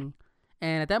for me.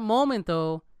 And at that moment,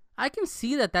 though, I can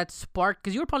see that spark,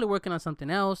 because you were probably working on something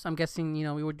else. I'm guessing, you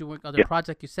know, we were doing other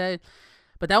projects, you said,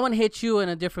 but that one hit you in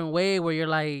a different way where you're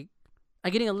like,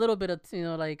 I'm getting a little bit of, you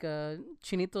know, like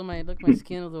chinito my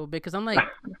skin a little bit, because I'm like,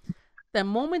 that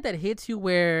moment that hits you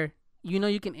where you know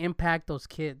you can impact those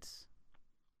kids,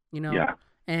 you know,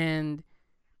 and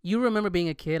you remember being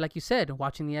a kid, like you said,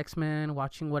 watching the X-Men,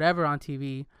 watching whatever on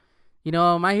TV. You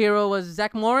know, my hero was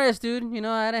Zach Morris, dude. You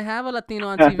know, I didn't have a Latino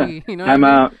on TV. You know, Time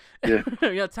out. Yeah.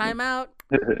 You know, time out.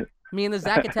 Me and the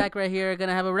Zach Attack right here are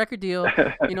gonna have a record deal.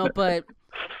 You know, but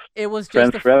it was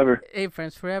just forever. Hey,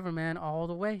 friends forever, man, all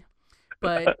the way.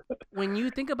 But when you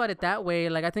think about it that way,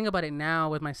 like I think about it now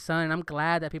with my son, and I'm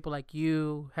glad that people like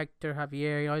you, Hector,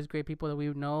 Javier, you know, all these great people that we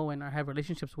know and have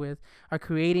relationships with, are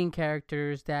creating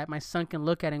characters that my son can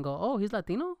look at and go, oh, he's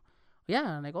Latino?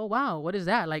 Yeah. I'm like, oh, wow, what is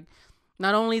that? Like,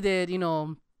 not only did, you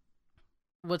know,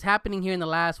 what's happening here in the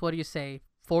last, 4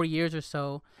 years or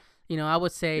so, you know, I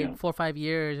would say 4 or 5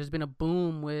 years, there's been a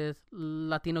boom with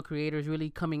Latino creators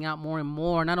really coming out more and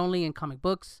more, not only in comic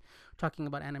books, talking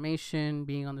about animation,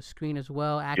 being on the screen as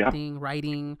well, acting,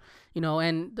 writing, you know,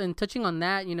 and touching on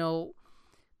that, you know,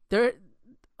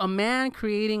 a man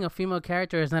creating a female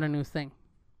character is not a new thing.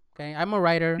 Okay. I'm a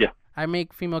writer. Yeah. I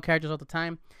make female characters all the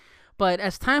time. But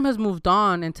as time has moved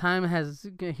on and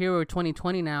here we're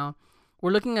 2020 now,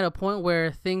 we're looking at a point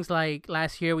where things like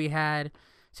last year we had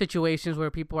situations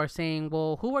where people are saying,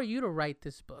 well, who are you to write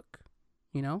this book?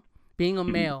 You know, being a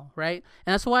male, right?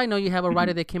 And that's why I know you have a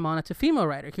writer that came on. It's a female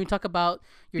writer. Can you talk about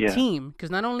your team? Because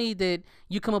not only did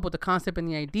you come up with the concept and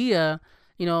the idea,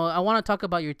 you know, I want to talk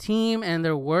about your team and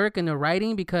their work and their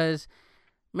writing, because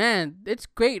man, it's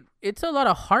great. It's a lot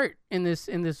of heart in this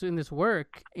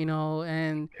work, you know,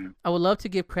 and I would love to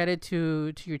give credit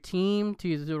to your team,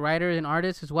 to the writers and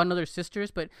artists, as one of their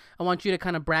sisters, but I want you to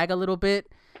kind of brag a little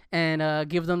bit and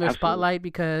give them their spotlight,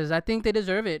 because I think they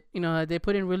deserve it. You know, they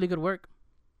put in really good work.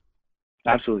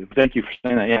 Absolutely. Thank you for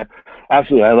saying that. Yeah,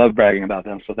 absolutely. I love bragging about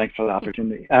them. So thanks for the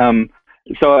opportunity.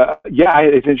 It's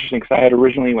interesting because I had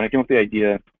originally, when I came up with the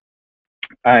idea,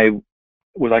 I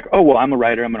was like, oh, well, I'm a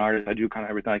writer, I'm an artist, I do kind of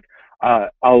everything.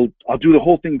 Like, I'll do the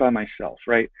whole thing by myself,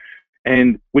 right?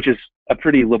 And which is a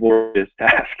pretty laborious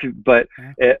task. But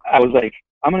I was like,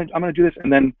 I'm gonna do this,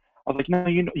 and then I was like, no,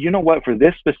 you know what? For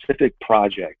this specific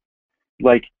project,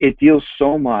 like it deals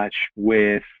so much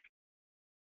with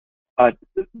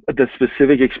the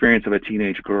specific experience of a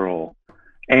teenage girl,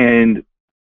 and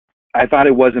I thought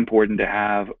it was important to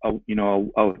have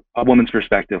a woman's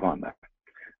perspective on that.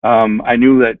 I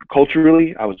knew that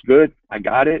culturally I was good, I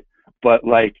got it, but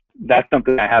like that's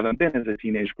something I haven't been as a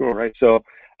teenage girl, right? So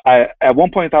I at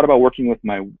one point thought about working with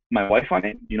my wife on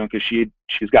it, you know, because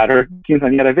she's got her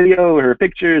quinceañera video, her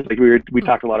pictures, like we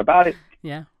talked a lot about it.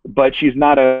 Yeah. But she's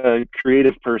not a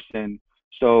creative person,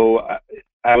 so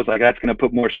I was like, that's going to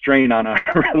put more strain on our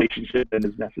relationship than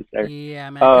is necessary.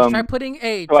 Yeah, man. Try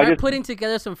putting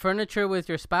together some furniture with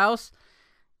your spouse.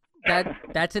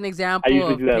 That's an example. I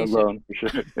usually do that alone, for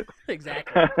sure.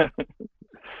 Exactly.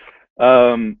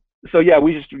 So yeah,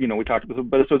 we just, you know, we talked,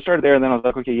 but so it started there, and then I was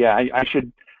like, okay, yeah, I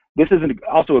should. This is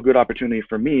also a good opportunity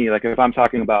for me. Like if I'm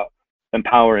talking about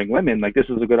empowering women, like this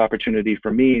is a good opportunity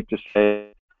for me to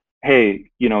say,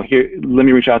 hey, you know, here, let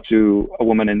me reach out to a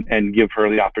woman and give her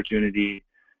the opportunity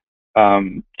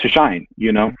to shine,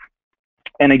 you know.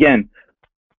 And again,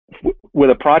 with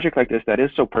a project like this that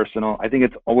is so personal, I think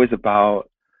it's always about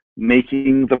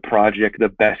making the project the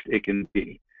best it can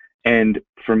be. And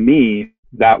for me,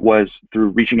 that was through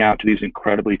reaching out to these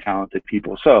incredibly talented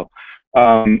people. So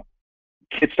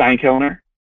Kit Steinkellner,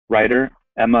 writer,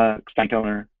 Emma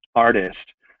Steinkellner, artist,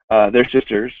 they're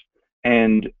sisters,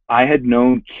 and I had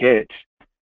known Kit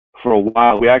for a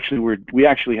while. We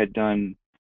actually had done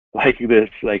like this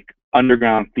like artsy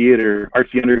underground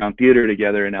theater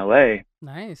together in LA.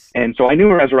 Nice. And so I knew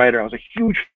her as a writer. I was a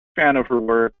huge fan of her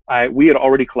work. We had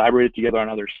already collaborated together on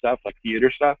other stuff, like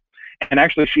theater stuff. And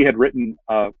actually, she had written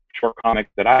a short comic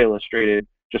that I illustrated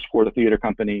just for the theater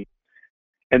company.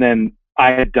 And then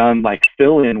I had done like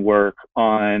fill-in work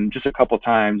on just a couple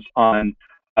times on,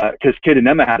 because Kid and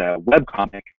Emma had a web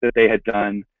comic that they had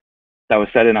done that was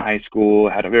set in a high school,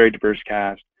 had a very diverse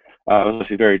cast. It was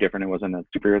obviously very different. It wasn't a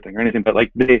superhero thing or anything, but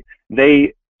like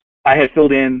I had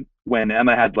filled in when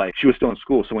Emma had like, she was still in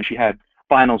school. So when she had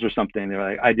finals or something, they were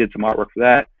like, I did some artwork for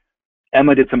that.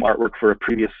 Emma did some artwork for a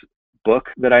previous book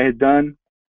that I had done.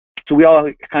 So we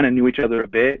all kind of knew each other a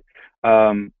bit.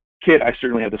 Kit, I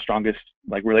certainly had the strongest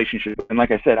like relationship. And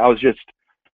like I said, I was just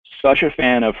such a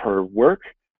fan of her work,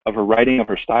 of her writing, of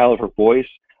her style, of her voice,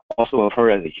 also of her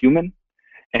as a human.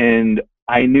 And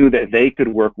I knew that they could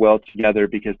work well together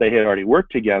because they had already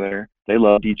worked together. They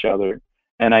loved each other.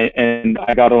 And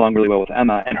I got along really well with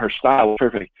Emma, and her style was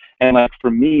perfect. And like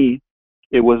for me,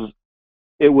 it was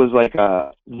like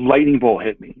a lightning bolt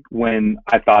hit me when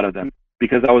I thought of them,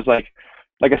 because I was like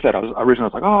I said, I was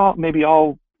originally like, oh, maybe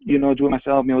I'll do it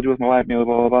myself, maybe I'll do it with my wife, maybe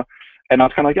blah blah blah. And I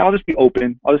was kind of like, yeah, I'll just be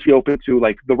open. I'll just be open to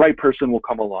like the right person will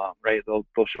come along, right? They'll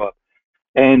show up.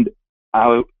 And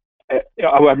I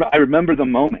I remember the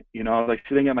moment, I was like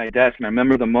sitting at my desk, and I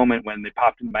remember the moment when they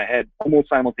popped into my head almost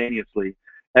simultaneously.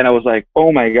 And I was like,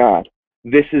 oh my God,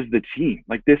 this is the team.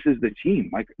 Like, this is the team.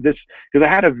 Like this, because I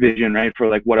had a vision, right, for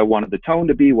like what I wanted the tone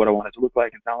to be, what I wanted to look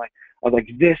like and sound like. I was like,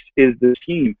 this is the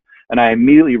team. And I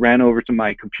immediately ran over to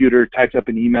my computer, typed up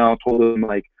an email, told them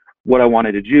like what I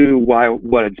wanted to do,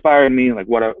 what inspired me, like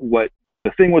what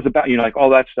the thing was about, like all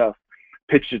that stuff,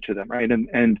 pitched it to them, right?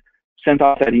 And sent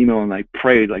off that email and like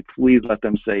prayed, like, please let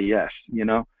them say yes,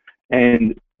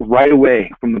 And right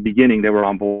away from the beginning, they were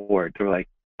on board. They were like,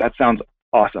 that sounds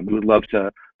awesome. We would love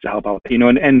to help out,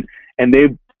 and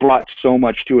they brought so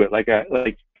much to it. Like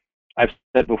I've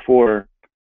said before,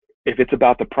 if it's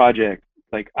about the project,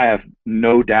 like I have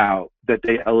no doubt that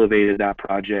they elevated that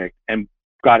project and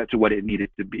got it to what it needed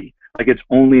to be. Like it's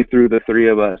only through the three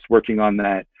of us working on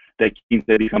that Quince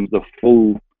becomes the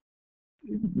full,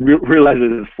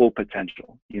 realizes its full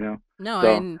potential, No,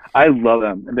 So and I love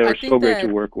them, and they I were so think great to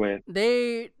that work with.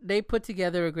 they put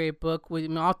together a great book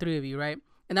with all three of you, right?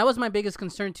 And that was my biggest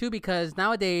concern too, because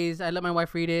nowadays I let my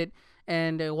wife read it,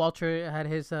 and Walter had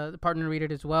his partner read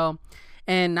it as well.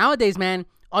 And nowadays, man,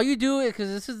 all you do is, because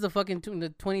this is the fucking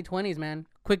the 2020s, man.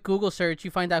 Quick Google search,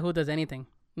 you find out who does anything.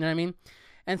 You know what I mean?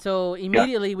 And so Yeah.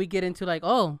 immediately we get into like,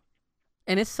 oh,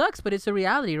 and it sucks, but it's a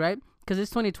reality, right? Because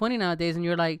it's 2020 nowadays, and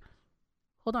you're like,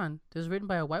 hold on, this is written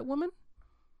by a white woman?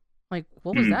 Like,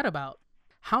 what was that about?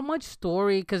 How much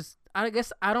story? Because I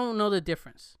guess I don't know the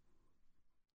difference.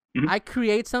 Mhm. I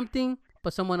create something,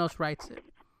 but someone else writes it.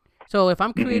 So if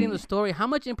I'm creating the story, how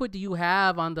much input do you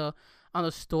have on the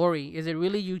story? Is it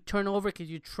really you turn over because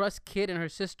you trust Kid and her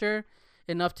sister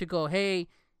enough to go, hey,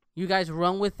 you guys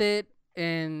run with it?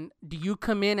 And do you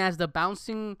come in as the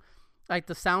bouncing, like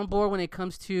the soundboard when it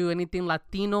comes to anything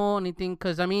Latino, anything?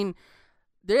 Because I mean,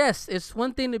 yes, it's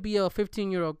one thing to be a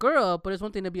 15-year-old girl, but it's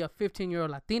one thing to be a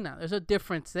 15-year-old Latina. There's a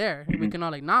difference there. We can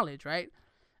all acknowledge, right?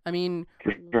 I mean,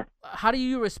 Sure. how do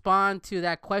you respond to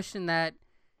that question? That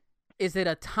is it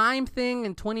a time thing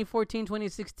in 2014,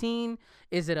 2016?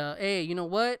 Is it a, hey, you know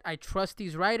what? I trust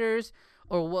these writers,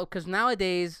 or what? Because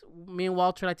nowadays, me and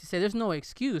Walter like to say, there's no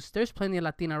excuse. There's plenty of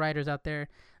Latina writers out there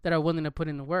that are willing to put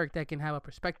in the work, that can have a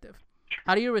perspective.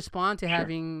 How do you respond to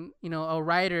having, a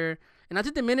writer, and not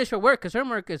to diminish her work, because her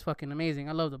work is fucking amazing.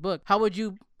 I love the book. How would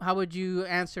you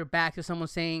answer back to someone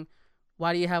saying,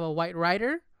 why do you have a white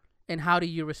writer? And how do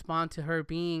you respond to her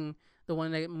being the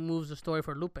one that moves the story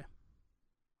for Lupe?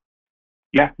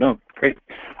 Yeah, no, great.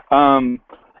 Yeah,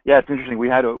 it's interesting. We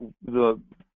had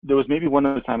there was maybe one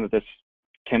other time that this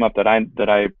came up that I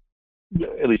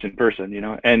at least in person,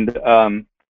 and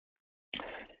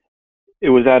it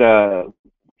was at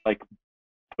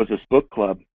this book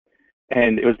club,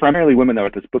 and it was primarily women that were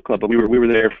at this book club, but we were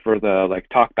there for the like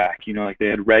talk back, like they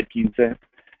had read Quince,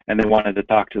 and they wanted to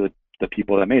talk to the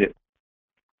people that made it.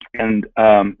 And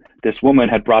this woman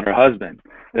had brought her husband.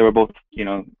 They were both, she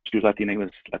was Latina, he was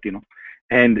Latino,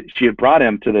 and she had brought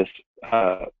him to this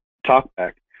talk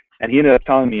back. And he ended up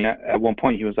telling me at one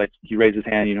point, he was like, he raised his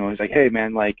hand, he's like, hey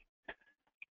man, like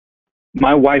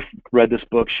my wife read this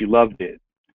book, she loved it,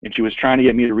 and she was trying to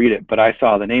get me to read it, but I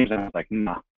saw the names and I was like,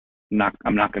 nah,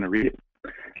 I'm not going to read it.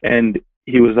 And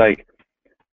he was like,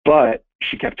 but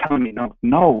she kept telling me,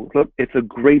 no, look, it's a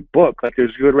great book. Like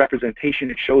there's good representation.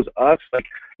 It shows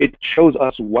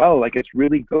us well. Like it's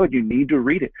really good. You need to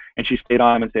read it. And she stayed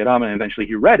on and eventually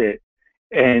he read it,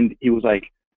 and he was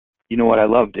like, you know what? I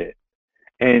loved it.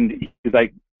 And he's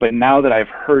like, but now that I've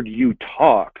heard you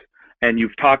talk, and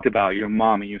you've talked about your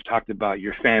mom, and you've talked about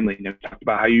your family, and you've talked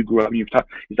about how you grew up, and you've talked,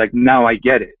 he's like, now I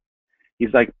get it.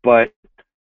 He's like, but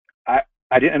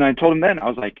I didn't, and I told him then, I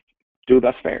was like, dude,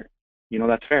 that's fair.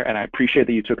 That's fair. And I appreciate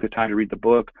that you took the time to read the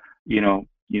book,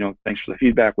 thanks for the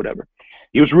feedback, whatever.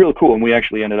 He was real cool. And we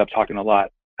actually ended up talking a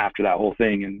lot after that whole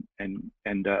thing. And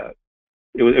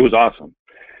it was awesome.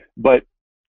 But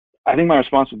I think my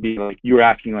response would be like, you were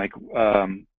asking like,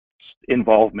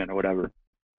 involvement or whatever.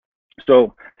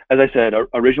 So as I said,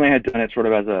 originally I had done it sort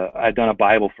of I had done a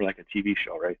Bible for like a TV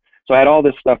show, right? So I had all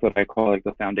this stuff that I call like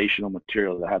the foundational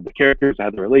material. I had the characters, I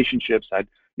had the relationships, I had,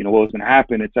 what was going to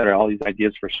happen, et cetera, all these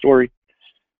ideas for a story.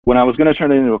 When I was going to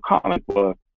turn it into a comic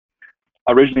book,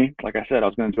 originally, like I said, I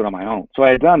was going to do it on my own. So I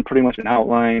had done pretty much an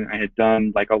outline. I had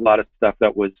done like a lot of stuff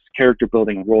that was character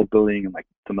building and world building and like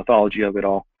the mythology of it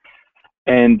all.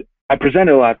 And I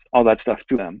presented all that stuff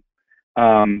to them,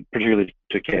 particularly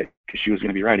to Kit, because she was going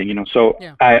to be writing, So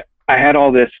yeah. I had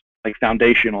all this like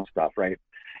foundational stuff, right?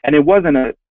 And it wasn't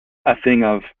a thing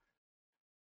of,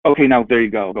 okay, now there you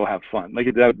go have fun.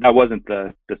 Like that wasn't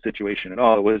the situation at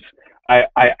all. It was,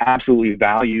 I absolutely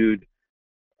valued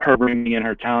her bringing in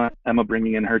her talent, Emma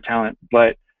bringing in her talent,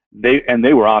 but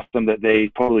they were awesome that they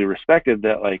totally respected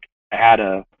that, like, I had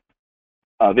a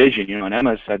vision, and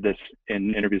Emma said this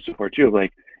in interviews before too,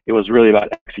 like, it was really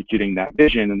about executing that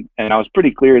vision, and I was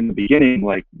pretty clear in the beginning,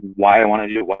 like, why I want to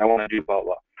do it, what I want to do, blah,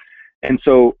 blah. And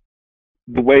so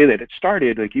the way that it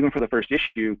started, like, even for the first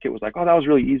issue, Kit was like, oh, that was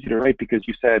really easy to write because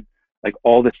you said, like,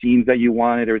 all the scenes that you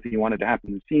wanted, everything you wanted to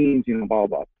happen in the scenes, blah, blah,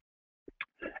 blah.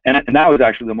 And that was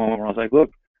actually the moment where I was like,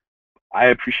 look, I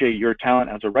appreciate your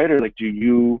talent as a writer. Like,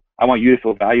 I want you to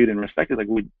feel valued and respected. Like,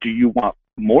 do you want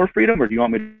more freedom, or do you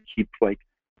want me to keep, like,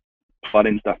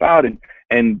 flooding stuff out?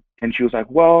 And she was like,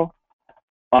 well,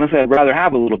 honestly, I'd rather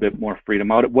have a little bit more freedom.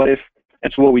 What if,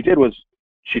 and so what we did was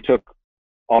she took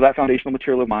all that foundational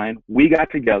material of mine, we got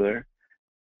together,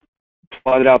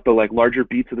 plotted out the, like, larger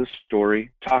beats of the story,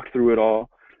 talked through it all.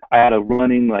 I had a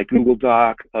running, like, Google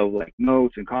Doc of, like,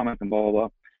 notes and comments and blah, blah, blah.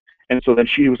 And so then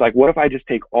she was like, what if I just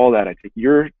take all that? I take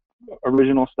your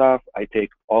original stuff, I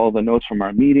take all the notes from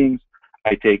our meetings,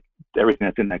 I take everything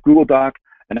that's in that Google Doc,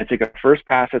 and I take a first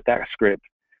pass at that script,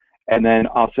 and then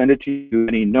I'll send it to you,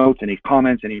 any notes, any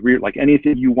comments, like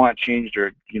anything you want changed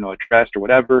or, addressed or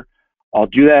whatever. I'll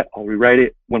do that, I'll rewrite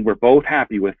it. When we're both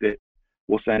happy with it,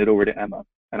 we'll send it over to Emma.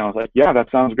 And I was like, yeah,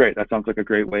 that sounds great. That sounds like a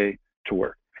great way to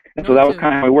work. And so that was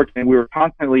kind of how it worked. And we were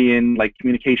constantly in, like,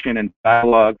 communication and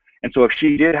dialogue. And so if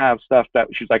she did have stuff that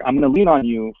she's like, I'm going to lean on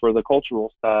you for the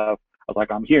cultural stuff, I was like,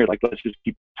 I'm here. Like, let's just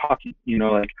keep talking,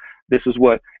 like, this is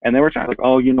what, and they were trying, like,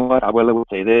 oh, you know what, Abuela will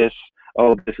say this.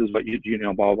 Oh, this is what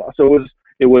blah, blah, blah. So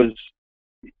it was,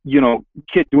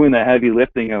 Kit doing the heavy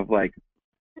lifting of, like,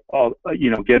 all,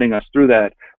 getting us through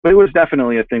that. But it was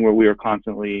definitely a thing where we were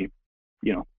constantly,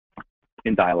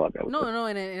 in dialogue. No,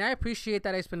 and I appreciate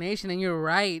that explanation. And you're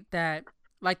right that,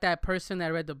 like, that person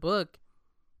that read the book,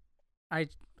 I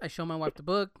show my wife the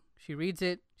book. She reads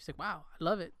it. She's like, wow, I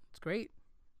love it. It's great.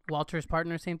 Walter's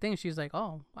partner, same thing. She's like,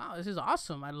 oh, wow, this is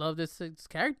awesome. I love this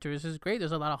character. This is great.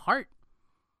 There's a lot of heart.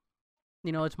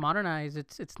 It's modernized.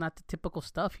 It's not the typical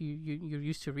stuff you're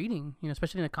used to reading,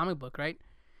 especially in a comic book, right?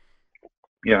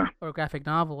 Yeah. Or a graphic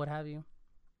novel, what have you.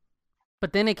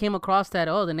 But then it came across that,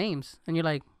 the names. And you're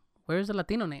like, where's the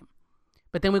Latino name?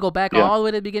 But then we go back all the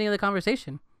way to the beginning of the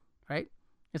conversation, right?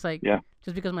 It's like,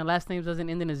 just because my last name doesn't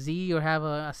end in a Z or have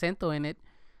a acento in it,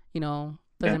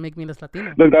 doesn't make me less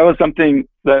Latino. Look, that was something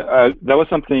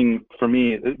for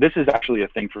me. This is actually a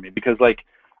thing for me because, like,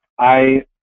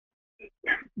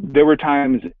 there were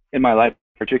times in my life,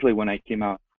 particularly when I came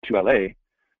out to LA,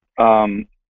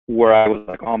 where I was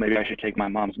like, oh, maybe I should take my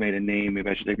mom's maiden name. Maybe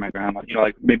I should take my grandma.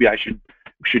 Like, maybe I should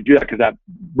do that because that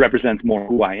represents more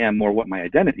who I am, more what my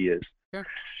identity is. Sure.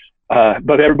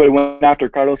 But everybody went after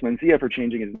Carlos Mencia for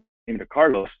changing his name to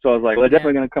Carlos. So I was like, well, they're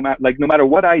definitely going to come out. Like, no matter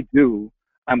what I do,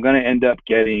 I'm going to end up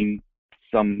getting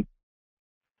some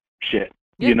shit,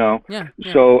 Yeah.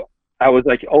 So I was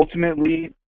like,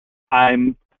 ultimately,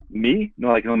 I'm me.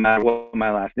 Like, no matter what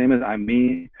my last name is, I'm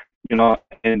me,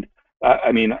 And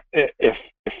I mean, if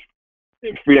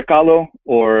Frida Kahlo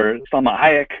or Salma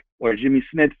Hayek or Jimmy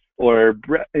Smith or,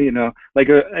 like,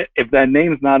 if that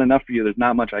name's not enough for you, there's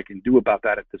not much I can do about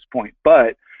that at this point.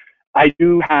 But I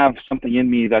do have something in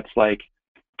me that's like,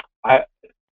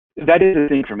 that is a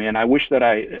thing for me. And I wish that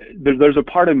there's a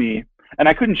part of me, and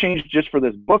I couldn't change just for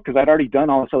this book because I'd already done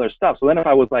all this other stuff. So then if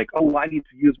I was like, oh, I need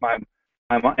to use my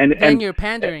and you're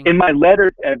pandering. In my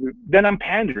letter, then I'm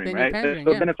pandering, right?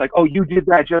 So then it's like, oh, you did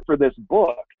that just for this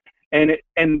book. And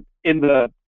in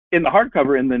the in the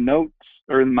hardcover, in the notes,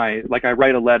 or in my, like, I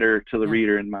write a letter to the Yeah.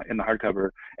 reader in the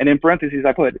hardcover, and in parentheses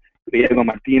I put Diego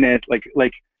Martinez,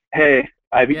 like, hey,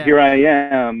 Yeah. here I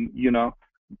am, you know.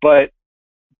 But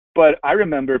I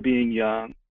remember being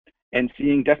young and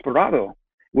seeing Desperado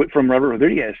from Robert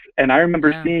Rodriguez, and I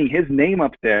remember Yeah. seeing his name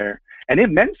up there, and it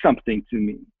meant something to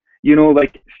me. You know,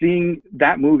 like seeing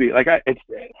that movie, like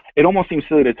it almost seems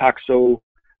silly to talk so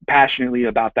passionately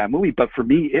about that movie, but for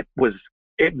me,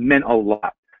 it meant a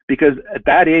lot because at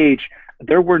that age,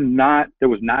 there was not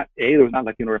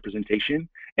Latino representation,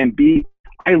 and B,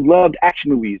 I loved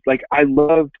action movies. Like I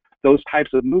loved those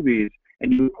types of movies,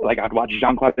 and like I'd watch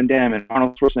Jean-Claude Van Damme and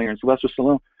Arnold Schwarzenegger and Sylvester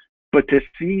Stallone, but to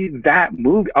see that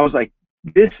movie, I was like,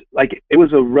 this, like, it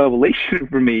was a revelation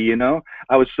for me, you know?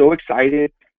 I was so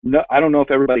excited. No, I don't know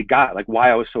if everybody got, like, why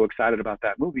I was so excited about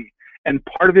that movie. And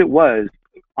part of it was,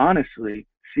 honestly,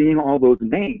 seeing all those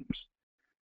names.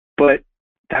 But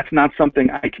that's not something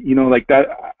you know, like, that,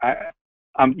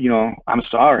 you know, I'm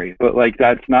sorry, but, like,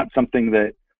 that's not something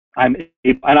that and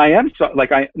I am,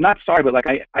 like, not sorry, but, like,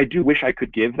 I do wish I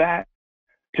could give that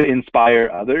to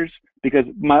inspire others, because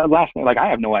my last name, like, I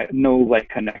have no like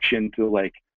connection to,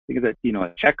 like, because that, you know,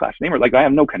 a Czech last name, or like I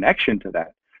have no connection to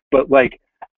that. But like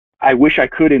I wish I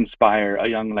could inspire a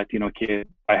young Latino kid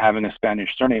by having a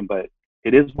Spanish surname, but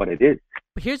it is what it is.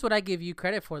 But here's what I give you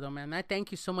credit for, though, man. I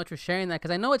thank you so much for sharing that,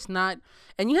 because I know it's not,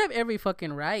 and you have every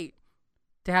fucking right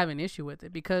to have an issue with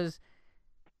it, because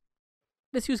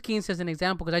let's use Keynes as an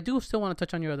example, because I do still want to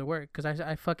touch on your other work, because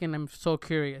I fucking am so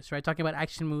curious, right? Talking about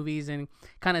action movies and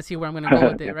kind of see where I'm gonna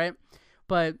go with it, Yeah. right?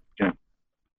 But Yeah.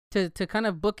 to kind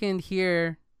of bookend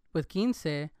here with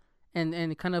Quince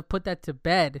and kind of put that to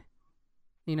bed,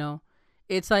 you know,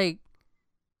 it's like,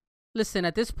 listen,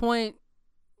 at this point,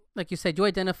 like you said, you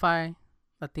identify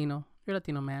Latino. You're a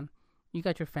Latino man. You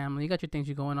got your family. You got your things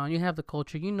you going on. You have the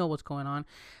culture. You know what's going on.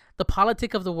 The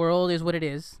politic of the world is what it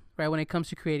is, right? When it comes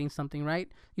to creating something, right?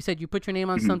 You said you put your name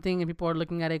on Mm-hmm. something and people are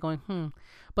looking at it going,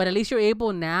 But at least you're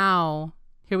able now,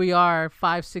 here we are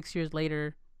 5, 6 years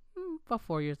later, about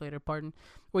 4 years later, pardon,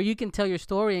 where you can tell your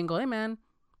story and go, hey, man,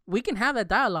 we can have that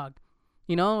dialogue.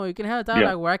 You know, you can have a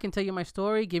dialogue where I can tell you my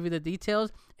story, give you the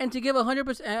details, and to give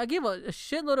 100%, I give a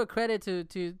shitload of credit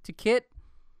to Kit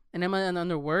and Emma and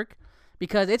their work,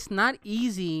 because it's not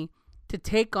easy to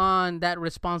take on that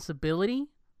responsibility,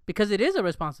 because it is a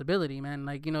responsibility, man.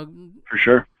 Like, you know, For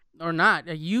sure. or not,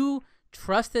 you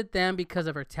trusted them because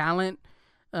of her talent,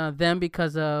 them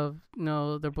because of, you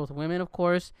know, they're both women, of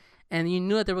course, and you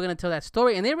knew that they were going to tell that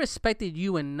story, and they respected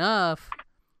you enough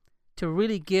to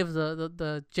really give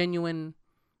the genuine,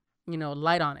 you know,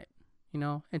 light on it, you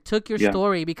know, and took your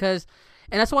story, because,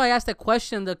 and that's why I asked that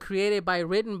question, the created by,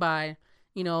 written by,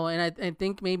 you know, and I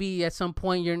think maybe at some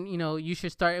point you know, you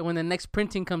should start, when the next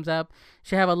printing comes up,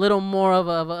 should have a little more of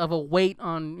a weight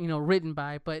on, you know, written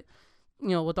by, but, you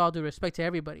know, with all due respect to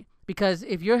everybody, because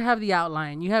if you have the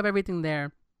outline, you have everything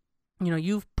there, you know,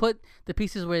 you've put the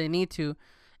pieces where they need to,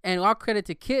 and all credit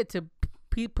to Kit to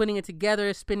putting it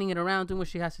together, spinning it around, doing what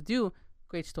she has to do.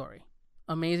 Great story.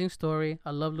 Amazing story.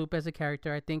 I love Lupe as a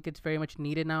character. I think it's very much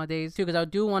needed nowadays too, because I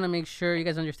do want to make sure you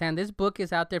guys understand this book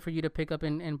is out there for you to pick up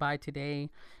and buy today.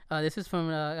 This is from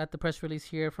at the press release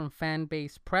here from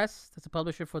Fanbase Press. That's the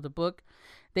publisher for the book.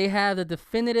 They have the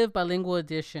definitive bilingual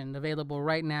edition available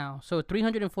right now. So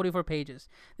 344 pages.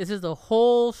 This is the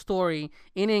whole story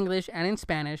in English and in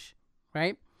Spanish,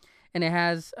 right? And it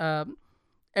has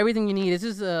everything you need. This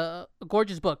is a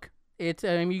gorgeous book. It's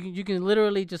you can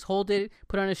literally just hold it,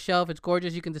 put it on a shelf. It's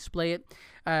gorgeous. You can display it.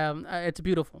 It's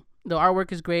beautiful. The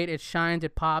artwork is great. It shines.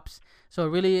 It pops. So I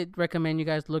really recommend you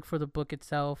guys look for the book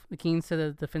itself. The Keen said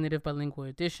the definitive bilingual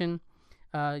edition.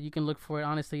 You can look for it.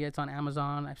 Honestly, it's on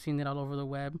Amazon. I've seen it all over the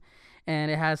web, and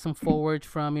it has some forwards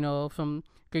from, you know, some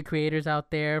great creators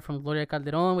out there. From Gloria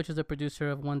Calderon, which is the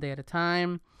producer of One Day at a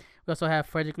Time. We also have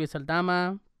Frederick Luis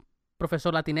Aldama,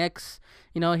 Professor Latinx.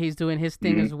 You know, he's doing his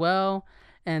thing as well.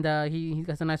 And he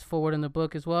has a nice forward in the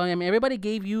book as well. I mean, everybody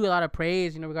gave you a lot of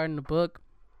praise, you know, regarding the book.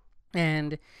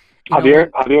 And Javier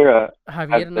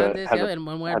Hernandez, yeah, El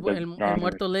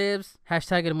Muerto lives.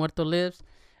 Hashtag El Muerto lives.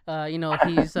 You know,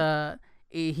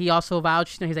 he also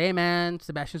vouched. You know, he's like, hey man,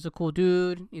 Sebastian's a cool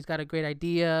dude. He's got a great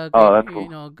idea. Great, that's cool. You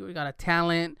know, got a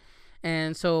talent.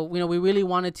 And so, you know, we really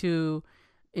wanted to,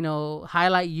 you know,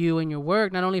 highlight you and your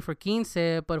work, not only for Quince,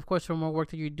 but of course for more work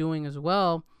that you're doing as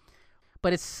well.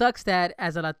 But it sucks that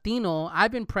as a Latino,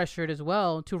 I've been pressured as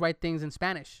well to write things in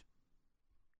Spanish.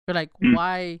 They're like,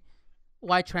 why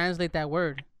translate that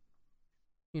word?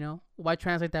 You know, why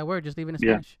translate that word? Just leave it in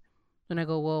Spanish. Then I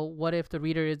go, well, what if the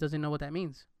reader doesn't know what that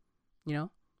means? You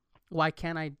know, why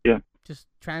can't I just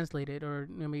translate it? Or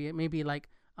maybe like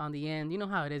on the end. You know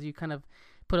how it is. You kind of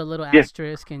put a little Yeah.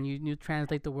 asterisk and you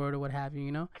translate the word or what have you.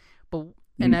 You know, but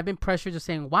and Mhm. I've been pressured to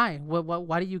saying why?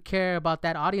 Why do you care about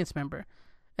that audience member?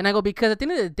 And I go, because at the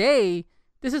end of the day,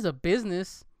 this is a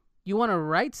business. You want to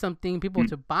write something, people Mhm.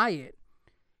 to buy it.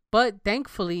 But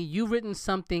thankfully, you've written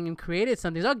something and created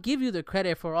something. So I'll give you the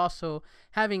credit for also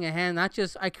having a hand. Not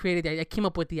just I created it, I came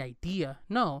up with the idea.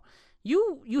 No,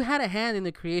 you had a hand in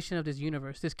the creation of this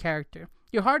universe, this character.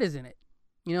 Your heart is in it.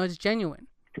 You know, it's genuine.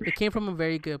 It came from a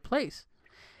very good place.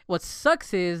 What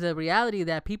sucks is the reality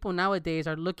that people nowadays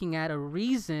are looking at a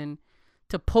reason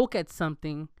to poke at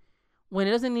something when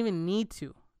it doesn't even need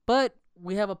to. But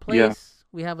we have a Yeah. place,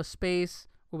 we have a space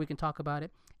where we can talk about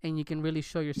it, and you can really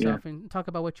show Yeah. yourself and talk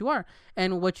about what you are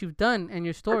and what you've done and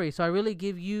your story. So I really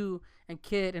give you and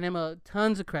Kit and Emma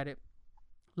tons of credit.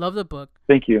 Love the book.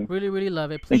 Thank you. Really, really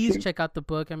love it. Thank Please you. check out the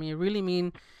book. I mean, it really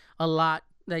mean a lot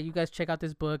that you guys check out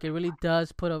this book. It really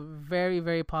does put a very,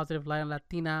 very positive light on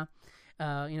Latina,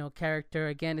 character.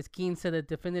 Again, it's Quince, the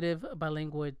definitive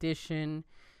bilingual edition.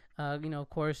 Of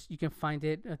course, you can find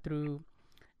it through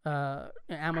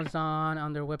Amazon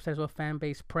on their website as well.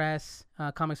 Fanbase Press,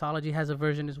 Comixology has a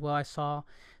version as well. I saw.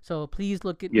 So please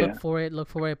look Yeah. for it.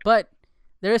 But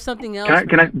there is something else.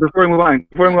 Can I before we move on?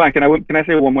 Can I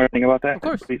say one more thing about that? Of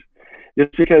course. Please.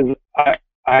 Just because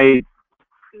I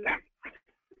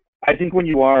think when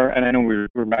you are, and I know we're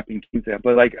wrapping things up,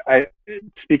 but like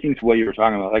speaking to what you were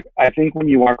talking about, like I think when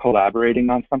you are collaborating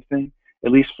on something,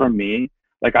 at least for me,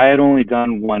 like I had only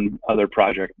done one other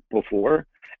project before,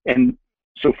 and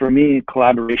so for me,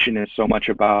 collaboration is so much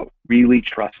about really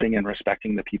trusting and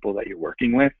respecting the people that you're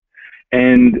working with,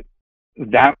 and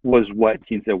that was what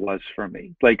Quince was for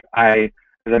me. Like as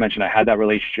I mentioned, I had that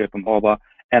relationship and blah blah,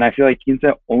 and I feel like Quince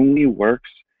only works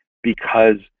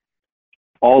because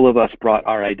all of us brought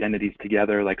our identities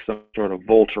together like some sort of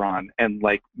Voltron and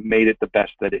like made it the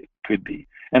best that it could be.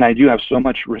 And I do have so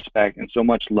much respect and so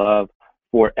much love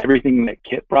for everything that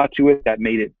Kit brought to it that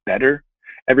made it better,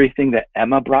 everything that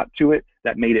Emma brought to it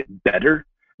that made it better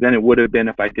than it would have been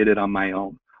if I did it on my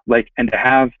own. Like, and to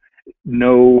have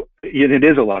it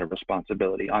is a lot of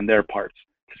responsibility on their parts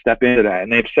to step into that.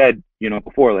 And they've said,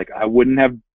 before, like I wouldn't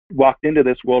have walked into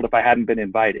this world if I hadn't been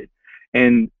invited.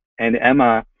 And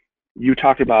Emma, you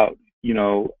talked about,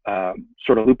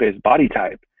 sort of Lupe's body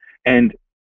type. And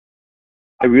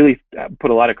I really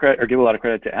put a lot of credit or give a lot of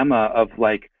credit to Emma of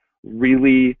like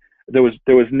really, there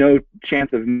was no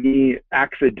chance of me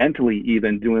accidentally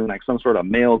even doing like some sort of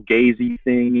male gazy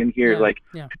thing in here.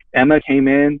 Yeah. Emma came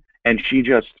in and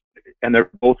and they're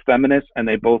both feminists and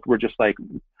they both were just like,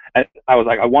 I was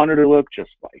like, I want her to look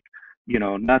just like,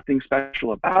 nothing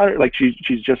special about her. Like she's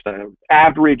just an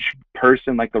average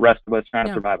person like the rest of us trying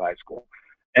to survive high school.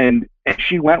 And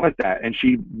she went with that and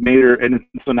she made her, and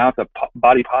so now it's a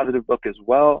body positive book as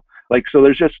well. Like, so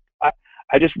there's just,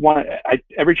 I just want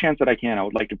every chance that I can, I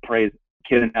would like to praise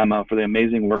Kit and Emma for the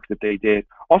amazing work that they did.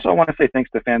 Also, I want to say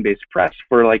thanks to Fanbase Press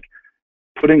for like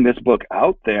putting this book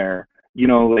out there.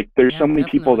 Like there's so many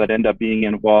people that end up being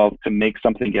involved to make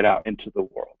something get out into the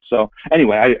world. So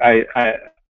anyway, I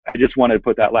just wanted to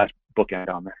put that last bookend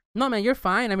on there. No, man, you're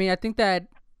fine. I mean, I think that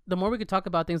the more we could talk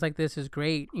about things like this is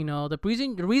great. The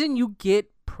reason you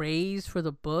get praise for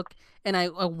the book, and I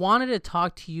wanted to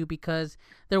talk to you because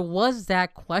there was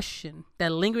that question,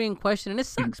 that lingering question, and it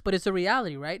sucks, but it's a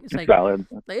reality, right? It's like valid.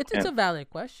 It's a valid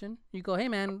question. You go, hey,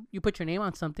 man, you put your name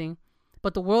on something,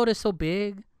 but the world is so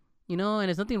big, and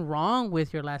there's nothing wrong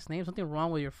with your last name. There's nothing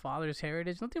wrong with your father's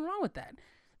heritage. Nothing wrong with that.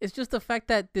 It's just the fact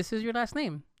that this is your last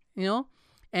name,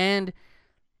 and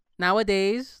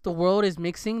nowadays the world is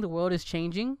mixing, the world is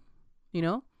changing,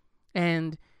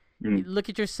 and look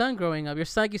at your son growing up. Your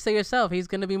son, you say yourself, he's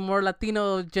going to be more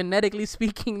Latino genetically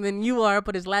speaking than you are,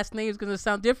 but his last name is going to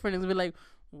sound different. It's going to be like,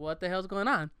 what the hell's going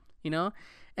on?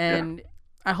 And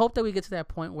I hope that we get to that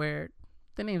point where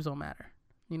the names don't matter,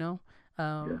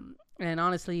 and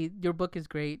honestly, your book is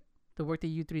great. The work that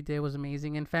you three did was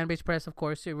amazing. And Fanbase Press, of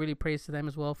course, it really praise to them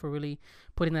as well for really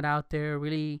putting that out there,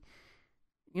 really,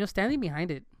 standing behind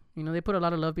it. They put a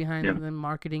lot of love behind them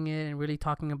marketing it and really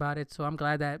talking about it. So I'm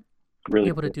glad that you're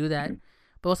able to do that.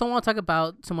 But also I want to talk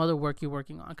about some other work you're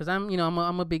working on, because I'm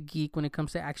a big geek when it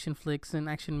comes to action flicks and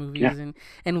action movies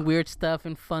and weird stuff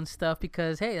and fun stuff,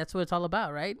 because, hey, that's what it's all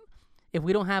about, right? If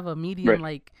we don't have a medium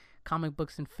like comic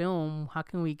books and film, how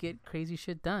can we get crazy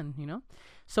shit done,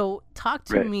 So talk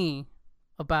to me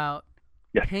about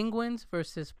penguins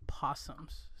versus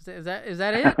possums. Is that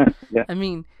it? Yeah. I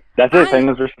mean, that's it.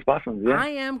 Penguins versus possums. Yeah. I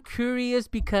am curious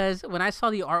because when I saw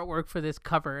the artwork for this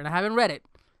cover, and I haven't read it,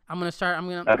 I want.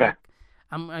 Okay.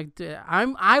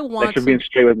 I want. Thanks for being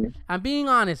straight with me. I'm being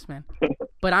honest, man.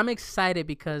 But I'm excited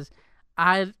because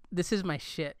this is my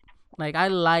shit. Like, I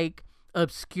like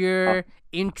obscure,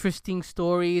 interesting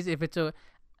stories. If it's a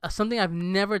something I've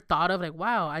never thought of, like,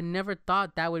 wow, I never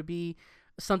thought that would be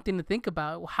something to think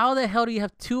about. How the hell do you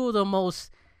have two of the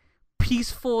most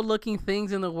peaceful looking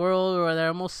things in the world, or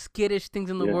the most skittish things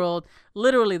in the world?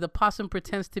 Literally, the possum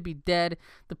pretends to be dead.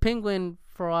 The penguin,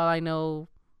 for all I know,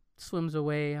 swims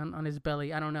away on his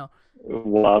belly. I don't know.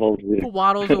 Waddles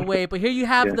away. But here you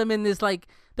have them in this, like,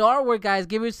 the artwork, guys.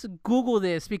 Google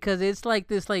this, because it's like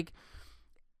this, like,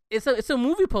 it's a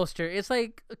movie poster. It's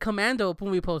like a Commando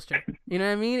movie poster. You know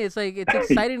what I mean? It's like, it's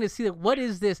exciting to see, like, what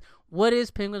is this? What is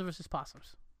Penguins versus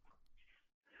Possums?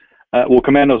 Well,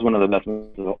 Commando is one of the best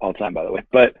movies of all time, by the way.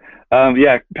 But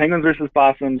yeah, Penguins versus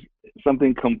Possums,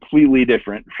 something completely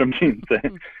different from Doomsday.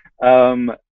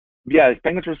 Yeah,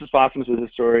 Penguins versus Possums is a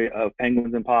story of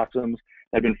penguins and possums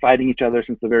that have been fighting each other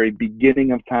since the very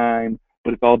beginning of time,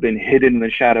 but it's all been hidden in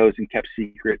the shadows and kept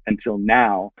secret until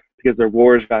now, because their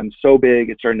war has gotten so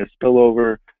big, it's starting to spill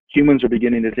over. Humans are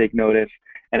beginning to take notice,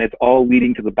 and it's all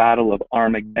leading to the Battle of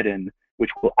Armageddon,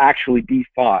 which will actually be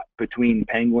fought between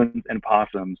penguins and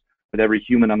possums, with every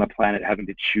human on the planet having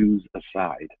to choose a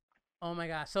side. Oh my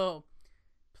god! So,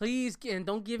 please, and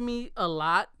don't give me a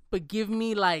lot, but give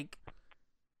me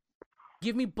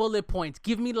bullet points.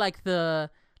 Give me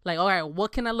all right,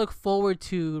 what can I look forward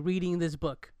to reading this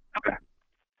book?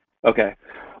 Okay.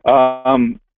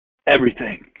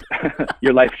 Everything.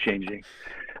 Your life's changing.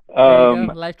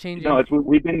 Life changing. No,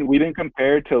 we've been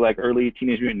compared to like early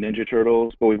Teenage Mutant Ninja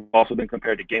Turtles, but we've also been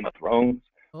compared to Game of Thrones.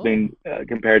 Been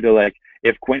compared to, like,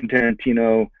 if Quentin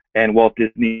Tarantino and Walt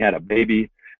Disney had a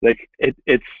baby. Like,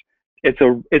 it's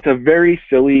a very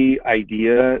silly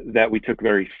idea that we took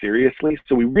very seriously.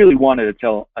 So we really wanted to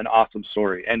tell an awesome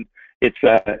story, and it's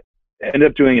ended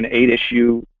up doing an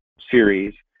 8-issue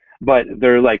series, but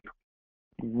they're like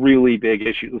really big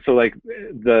issues. So like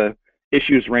the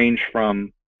issues range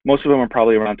from, most of them are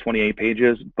probably around 28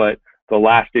 pages, but the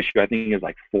last issue I think is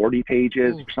like 40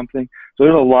 pages or something. So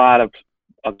there's a lot of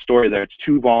story there. It's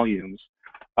 2 volumes.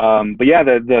 But yeah,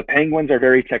 the penguins are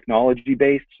very technology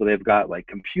based, so they've got like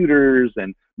computers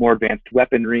and more advanced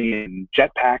weaponry and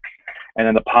jetpacks, and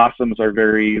then the possums are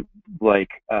very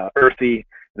like earthy.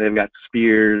 They've got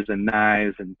spears and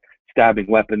knives and stabbing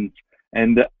weapons,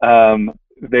 and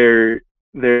they're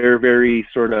very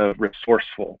sort of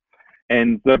resourceful,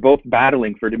 and they're both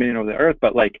battling for dominion over the earth.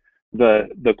 But like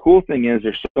the cool thing is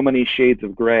there's so many shades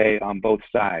of gray on both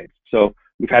sides. So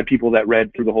we've had people that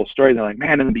read through the whole story. They're like,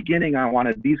 man, in the beginning, I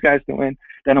wanted these guys to win.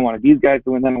 Then I wanted these guys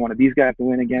to win. Then I wanted these guys to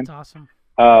win again. That's awesome.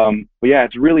 But yeah,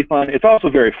 it's really fun. It's also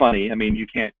very funny. I mean, you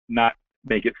can't not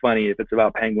make it funny if it's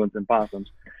about penguins and possums.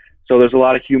 So there's a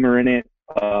lot of humor in it,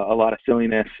 a lot of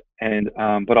silliness, and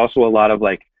but also a lot of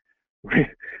like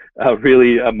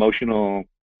really emotional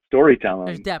storytelling.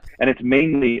 There's depth. And it's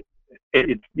mainly,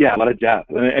 a lot of depth.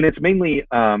 And it's mainly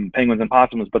penguins and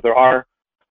possums, but there are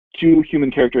 2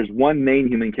 human characters, 1 main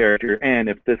human character, and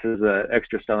if this is an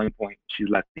extra selling point, she's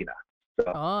Latina.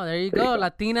 So, there you go.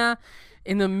 Latina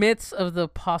in the midst of the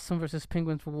possum versus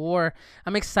penguins war.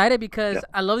 I'm excited because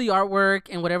I love the artwork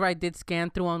and whatever I did scan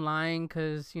through online,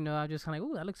 because, you know, I was just kind of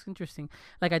like, ooh, that looks interesting.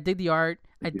 Like, I dig the art.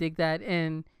 I dig that,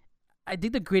 and I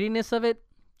dig the grittiness of it.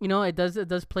 You know, it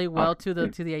does play well to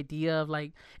the idea of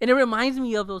like, and it reminds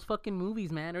me of those fucking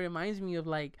movies, man. It reminds me of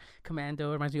like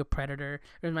Commando. It reminds me of Predator.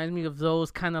 It reminds me of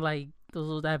those kind of like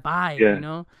that vibe, you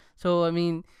know. So I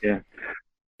mean,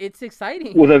 it's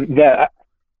exciting. Well,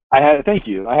 thank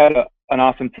you. I had an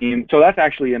awesome team. So that's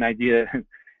actually an idea,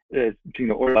 you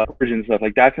know, origin stuff.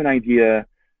 Like, that's an idea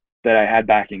that I had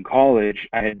back in college.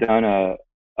 I had done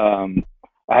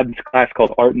I had this class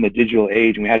called Art in the Digital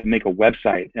Age, and we had to make a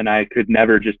website, and I could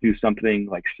never just do something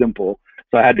like simple.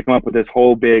 So I had to come up with this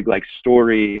whole big like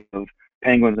story of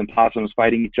penguins and possums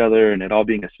fighting each other and it all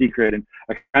being a secret. And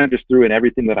I kind of just threw in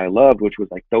everything that I loved, which was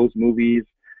like those movies,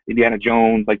 Indiana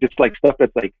Jones, like just like stuff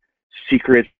that's like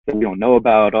secrets that we don't know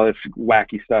about, all this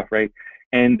wacky stuff, right?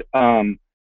 And then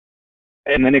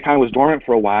it kind of was dormant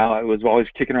for a while. I was always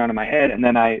kicking around in my head, and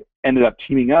then I ended up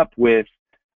teaming up with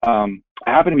I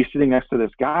happened to be sitting next to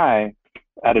this guy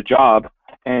at a job,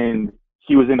 and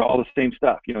he was into all the same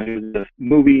stuff. You know, he was into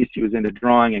movies, he was into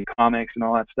drawing and comics and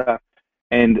all that stuff.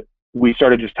 And we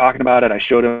started just talking about it. I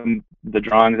showed him the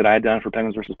drawings that I had done for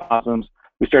Penguins versus Possums.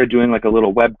 We started doing like a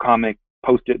little web comic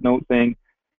post-it note thing.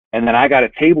 And then I got a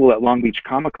table at Long Beach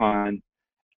Comic-Con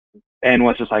and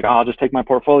was just like, oh, I'll just take my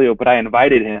portfolio. But I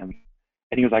invited him,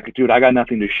 and he was like, dude, I got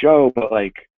nothing to show, but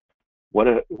like, what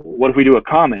if we do a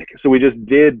comic? So we just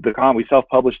did the comic. We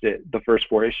self-published it, the first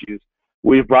 4 issues.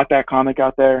 We brought that comic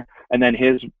out there. and then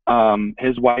his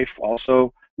wife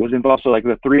also was involved. So like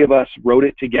the three of us wrote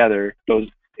it together. Those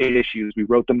 8 issues, we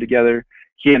wrote them together.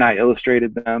 He and I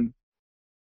illustrated them.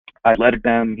 I led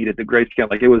them. He did the grayscale.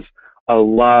 Like, it was a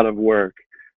lot of work,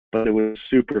 but it was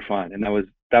super fun. And that was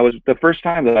the first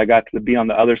time that I got to be on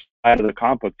the other side of the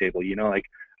comic book table. You know, like,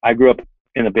 I grew up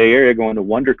in the Bay Area going to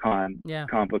WonderCon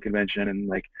comic book convention, and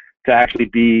like, to actually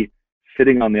be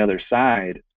sitting on the other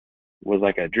side was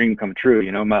like a dream come true.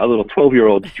 You know, my little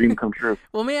 12-year-old dream come true.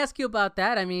 Well, let me ask you about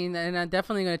that. I mean, and I'm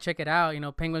definitely gonna check it out. You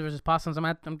know, Penguins versus Possums.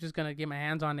 I'm just gonna get my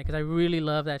hands on it because I really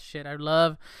love that shit. I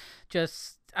love the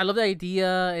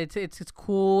idea. It's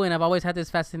cool, and I've always had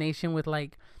this fascination with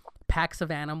like packs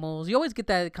of animals. You always get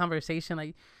that conversation,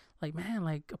 like man,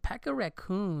 like a pack of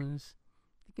raccoons,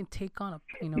 you can take on a,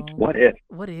 you know, what if,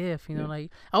 you know,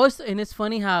 like I always, and it's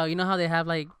funny how, you know, how they have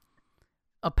like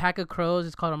a pack of crows,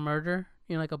 it's called a murder.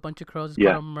 You know, like a bunch of crows, it's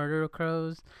called a murder of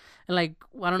crows. And like,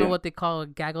 I don't know what they call a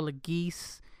gaggle of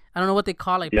geese. I don't know what they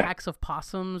call like packs of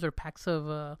possums or packs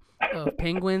of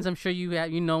penguins. I'm sure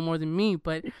you know more than me,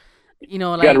 but you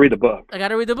know, like, you gotta read the book. I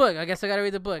gotta read the book. I guess I gotta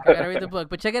read the book. I gotta read the book.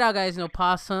 But check it out, guys. You know,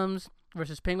 possums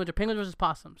versus penguins, or penguins versus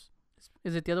possums.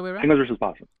 Is it the other way around? Penguins versus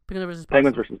possums.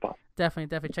 Penguins versus possums.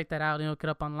 Definitely check that out. You know, look it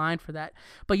up online for that.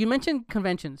 But you mentioned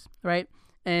conventions, right?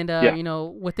 And you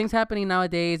know, with things happening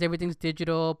nowadays, everything's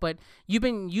digital. But you've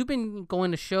been going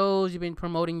to shows, you've been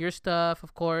promoting your stuff,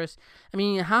 of course. I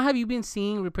mean, how have you been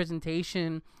seeing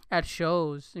representation at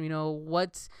shows? You know,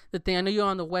 what's the thing? I know you're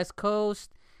on the West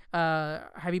Coast.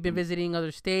 Have you been visiting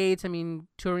other states? I mean,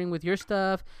 touring with your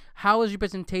stuff. How is your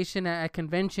presentation at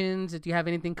conventions? Do you have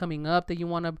anything coming up that you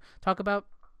want to talk about?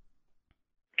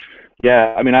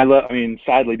 Yeah, I mean,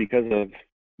 sadly, because of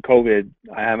COVID,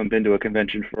 I haven't been to a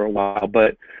convention for a while,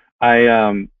 but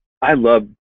I love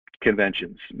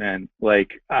conventions, man.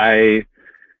 Like,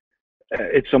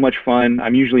 it's so much fun.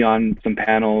 I'm usually on some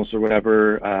panels or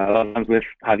whatever. A lot of times with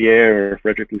Javier or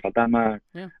Frederick Luis Aldama.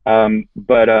 Yeah.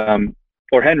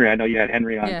 Or Henry. I know you had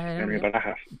Henry on. Yeah, Henry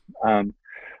Barajas.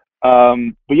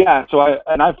 But yeah, so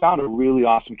I've found a really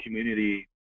awesome community,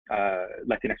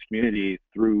 Latinx community,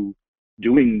 primarily through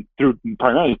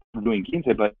doing Quince,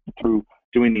 but through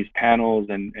doing these panels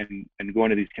and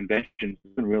going to these conventions.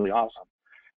 It's been really awesome.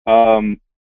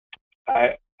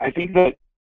 I think that,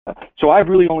 so I've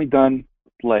really only done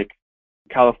like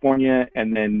California,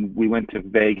 and then we went to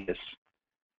Vegas.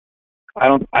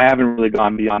 I haven't really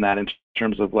gone beyond that in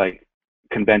terms of like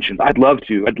conventions. I'd love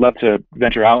to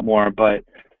venture out more, but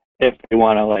if they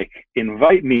want to like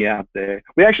invite me out there,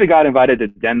 we actually got invited to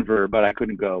Denver, but I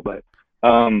couldn't go. But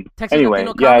Texas anyway,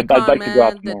 Latino yeah, Comic-Con, I'd like to go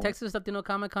out the more. Texas Latino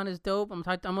Comic-Con is dope. I'm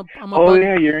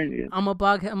a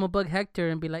bug Hector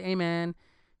and be like, hey man,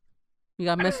 we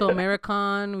got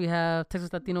Mesoamericon, we have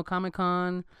Texas Latino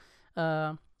Comic-Con.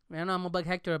 I don't know, I'm a bug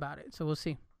Hector about it, so we'll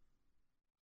see.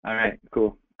 All right,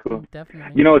 cool.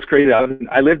 Definitely. You know, it's crazy.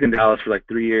 I lived in Dallas for like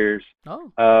 3 years.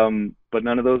 Oh. But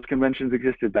none of those conventions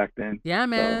existed back then. Yeah,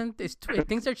 man. So.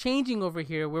 Things are changing over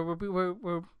here.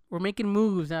 We're making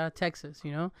moves out of Texas,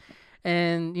 you know.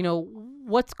 And you know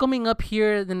what's coming up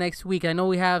here the next week. I know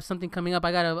we have something coming up.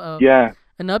 I got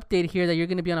an update here that you're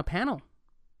going to be on a panel.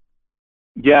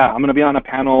 Yeah, I'm going to be on a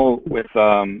panel with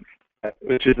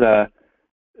which is a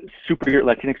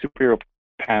Latinx superhero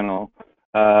panel.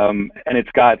 And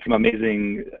it's got some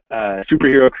amazing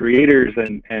superhero creators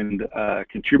and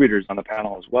contributors on the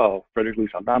panel as well. Frederick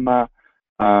Luis Aldama.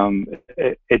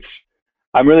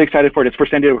 I'm really excited for it. It's for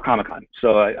San Diego Comic-Con,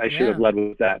 so I should have led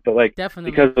with that. But like,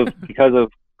 definitely. because of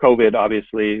COVID,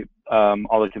 obviously,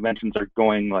 all the conventions are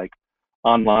going like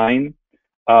online.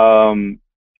 So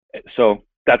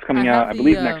that's coming out, I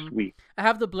believe, next week. I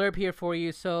have the blurb here for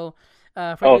you. So,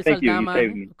 thank you. You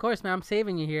saved me. Of course, man, I'm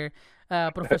saving you here.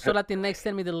 Professor Latinx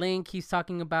sent me the link. He's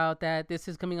talking about that this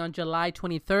is coming on July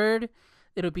 23rd.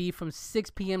 It'll be from 6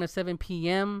 p.m. to 7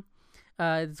 p.m.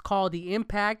 It's called The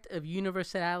Impact of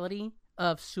Universality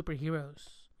of Superheroes.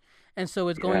 And so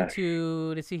it's going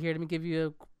to, let's see here, let me give you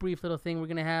a brief little thing. We're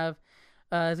going to have,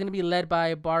 it's going to be led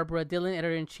by Barbara Dillon,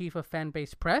 editor-in-chief of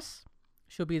Fanbase Press.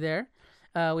 She'll be there.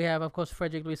 We have, of course,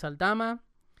 Frederick Luis Aldama,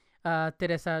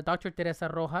 Dr.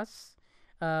 Teresa Rojas,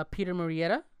 Peter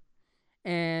Murrieta,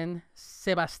 and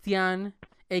Sebastian,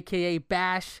 a.k.a.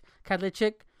 Bash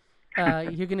Kadlicik.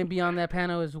 You're going to be on that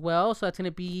panel as well. So that's going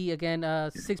to be, again,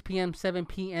 6 p.m., 7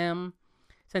 p.m.,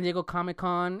 San Diego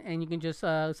Comic-Con. And you can just,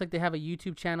 looks like they have a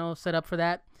YouTube channel set up for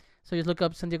that. So just look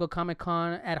up San Diego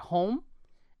Comic-Con at home.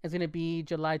 It's going to be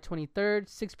July 23rd,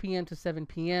 6 p.m. to 7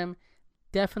 p.m.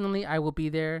 Definitely, I will be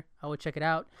there. I will check it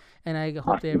out. And I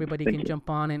hope that everybody can jump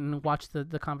on and watch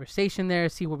the conversation there,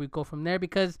 see where we go from there.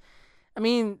 Because, I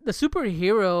mean, the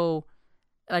superhero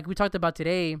like we talked about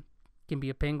today, can be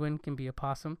a penguin, can be a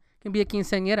possum, can be a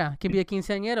quinceañera, can be a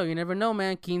quinceañero. You never know,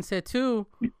 man. Quince two,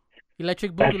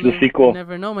 Electric That's the Boogaloo. You sequel.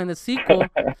 never know, man. The sequel.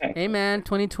 Hey, man,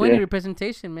 2020 Yeah.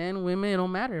 representation, man. Women, it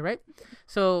don't matter, right?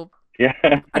 So Yeah.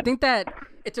 I think that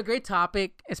it's a great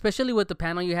topic, especially with the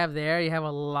panel you have there. You have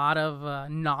a lot of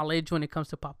knowledge when it comes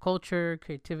to pop culture,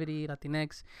 creativity,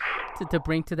 Latinx, to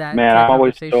bring to that, Man,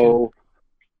 conversation.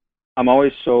 I'm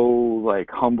always so like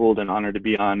humbled and honored to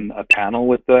be on a panel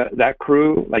with that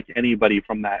crew. Like anybody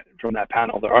from that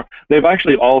panel, they've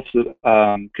actually also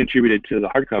contributed to the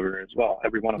hardcover as well.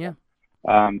 Every one of Yeah.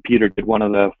 them. Peter did one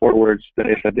of the forewords.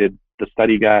 Vanessa did the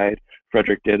study guide.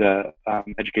 Frederick did a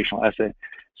educational essay.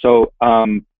 So,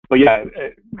 but yeah,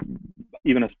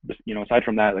 even aside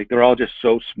from that, like they're all just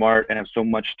so smart and have so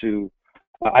much to.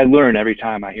 I learn every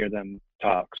time I hear them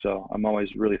talk. So I'm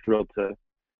always really thrilled to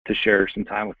share some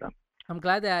time with them. I'm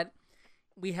glad that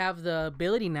we have the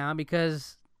ability now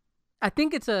because I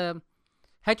think it's a.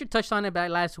 Hector touched on it back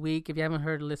last week. If you haven't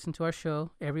heard, listen to our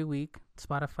show every week,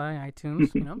 Spotify,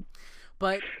 iTunes,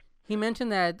 But he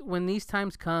mentioned that when these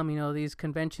times come, these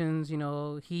conventions,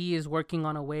 he is working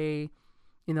on a way.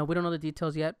 We don't know the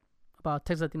details yet about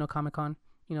Texas Latino Comic Con.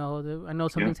 I know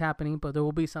something's happening, but there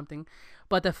will be something.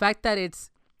 But the fact that it's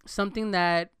something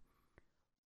that,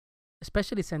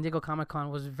 especially San Diego Comic Con,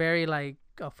 was very like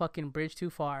a fucking bridge too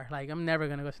far. Like, I'm never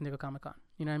gonna go to San Diego Comic Con.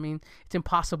 You know what I mean? It's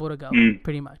impossible to go,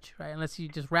 pretty much, right? Unless you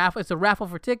just raffle. It's a raffle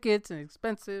for tickets and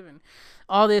expensive and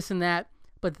all this and that.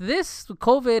 But this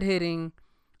COVID hitting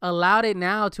allowed it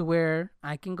now to where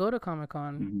I can go to Comic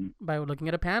Con by looking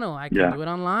at a panel. I can do it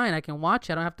online. I can watch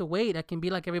it. I don't have to wait. I can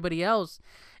be like everybody else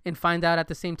and find out at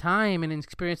the same time and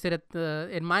experience it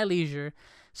in my leisure.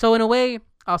 So in a way,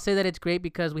 I'll say that it's great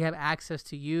because we have access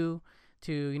to you,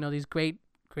 to these great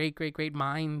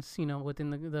minds, within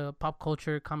the pop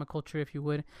culture, comic culture, if you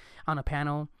would, on a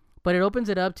panel. But it opens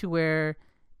it up to where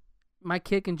my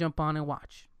kid can jump on and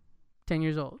watch, 10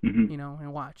 years old,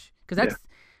 and watch. Because that's,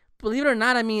 believe it or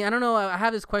not, I mean, I don't know. I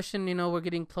have this question. We're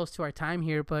getting close to our time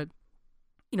here, but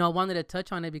I wanted to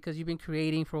touch on it because you've been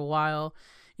creating for a while.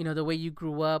 The way you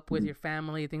grew up with your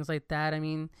family, things like that. I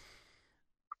mean,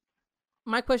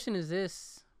 my question is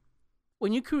this.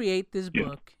 When you create this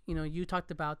book, you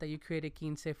talked about that you created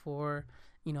Quince for,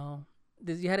 you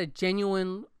had a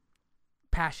genuine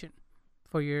passion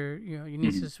for your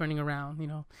nieces running around,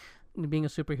 being a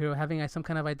superhero, having some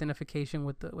kind of identification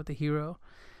with the hero.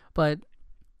 But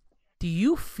do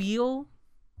you feel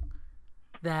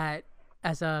that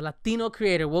as a Latino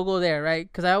creator, we'll go there, right?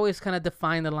 Because I always kind of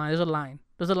define the line.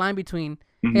 There's a line between,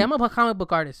 hey, I'm a comic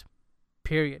book artist,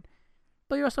 period.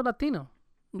 But you're also Latino.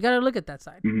 You got to look at that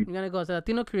side. You got to go as a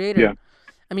Latino creator. Yeah.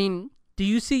 I mean, do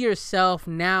you see yourself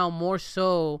now more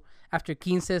so after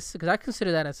Quinces? Because I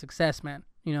consider that a success, man.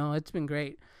 It's been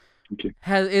great. Okay.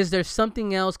 Is there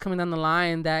something else coming down the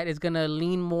line that is going to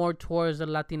lean more towards the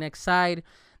Latinx side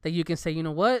that you can say, you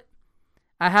know what?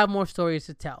 I have more stories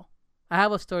to tell. I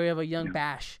have a story of a young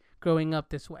Bash growing up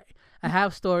this way. I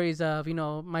have stories of,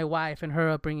 my wife and her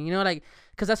upbringing,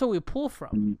 because that's what we pull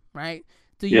from, right?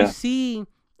 Do you see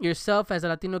yourself as a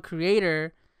Latino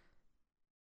creator?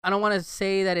 I don't want to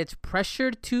say that it's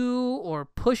pressured to or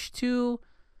pushed to,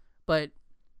 but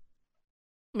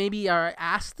maybe are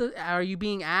you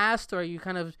being asked, or are you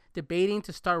kind of debating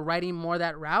to start writing more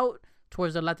that route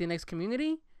towards the Latinx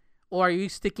community? Or are you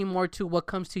sticking more to what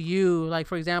comes to you? Like,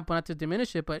 for example, not to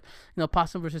diminish it, but,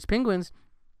 Possum versus Penguins,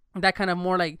 that kind of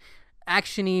more like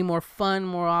action-y, more fun,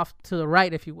 more off to the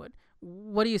right, if you would.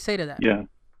 What do you say to that? Yeah.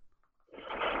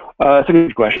 That's a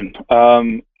good question.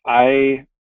 I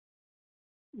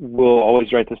will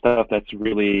always write the stuff that's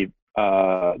really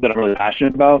that I'm really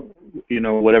passionate about,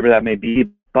 whatever that may be.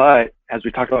 But as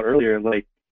we talked about earlier, like,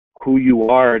 who you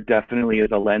are definitely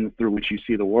is a lens through which you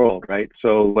see the world, right?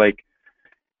 So, like,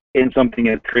 in something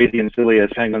as crazy and silly as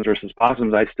Penguins versus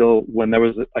Possums, I still, when there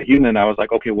was a human, I was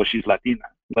like, okay, well, she's Latina.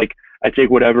 Like, I take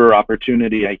whatever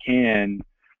opportunity I can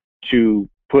to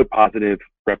put positive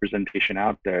representation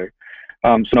out there.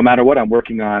 So no matter what I'm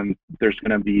working on, that's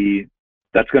going to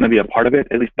be a part of it.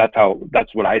 At least that's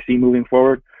what I see moving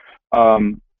forward.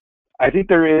 I think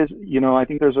there is, I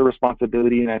think there's a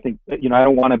responsibility, and I think, I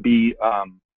don't want to be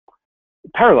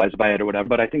paralyzed by it or whatever,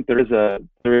 but I think there is a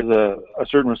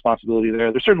certain responsibility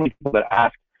there. There's certainly people that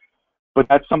ask, but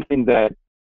that's something that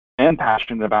I am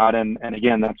passionate about, and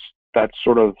again, that's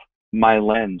sort of my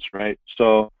lens, right?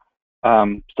 So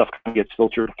stuff kind of gets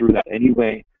filtered through that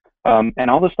anyway. And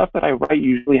all the stuff that I write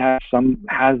usually has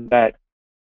that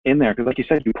in there, because like you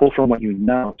said, you pull from what you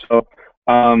know. So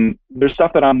there's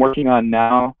stuff that I'm working on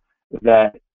now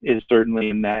that is certainly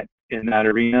in in that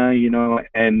arena, you know,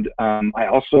 and I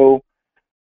also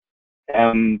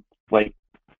am like,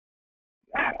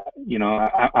 you know,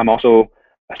 I'm also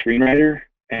a screenwriter,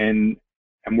 and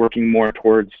I'm working more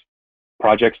towards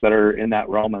projects that are in that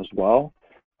realm as well.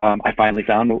 I finally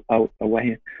found a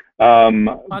way. On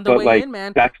the But way like in,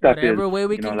 man, that stuff is, whatever way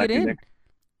we you know, can that get can in. mix.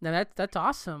 Now that's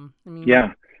awesome. I mean,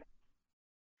 Yeah.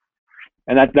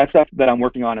 And that stuff that I'm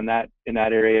working on in that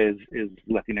area is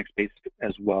Latinx based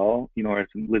as well, you know, or it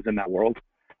lives in that world.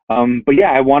 But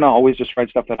yeah, I want to always just write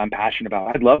stuff that I'm passionate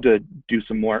about. I'd love to do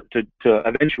some more to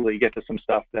eventually get to some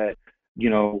stuff that, you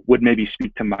know, would maybe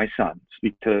speak to my son,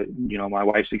 speak to, you know, my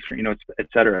wife's experience, you know, et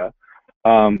cetera.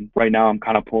 Right now I'm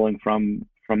kind of pulling from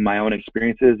my own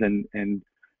experiences and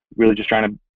really just trying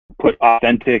to put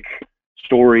authentic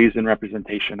stories and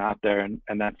representation out there,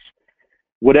 and that's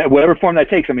whatever form that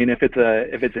takes. I mean, if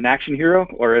it's an action hero,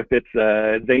 or if it's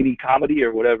a zany comedy,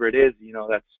 or whatever it is, you know,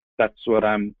 that's what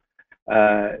I'm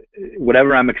uh,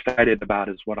 whatever I'm excited about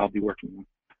is what I'll be working on.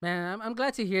 man, I'm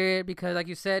glad to hear it because, like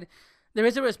you said, there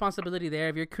is a responsibility there.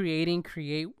 If you're creating,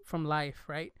 create from life,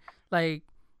 right? Like,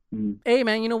 Mm. hey,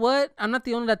 man, you know what? I'm not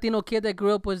the only Latino kid that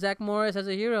grew up with Zach Morris as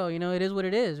a hero. You know, it is what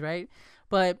it is, right?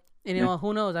 But you Yeah, know,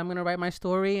 who knows? I'm gonna write my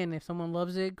story, and if someone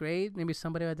loves it, great. Maybe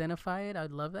somebody will identify it.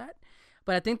 I'd love that.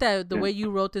 But I think that the yeah. way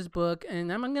you wrote this book,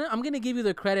 and I'm gonna give you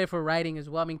the credit for writing as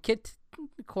well. I mean, Kit,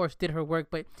 of course, did her work,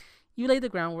 but you laid the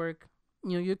groundwork.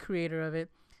 You know, you're a creator of it.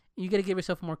 You got to give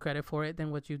yourself more credit for it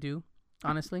than what you do.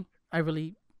 Honestly, I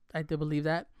do believe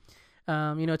that.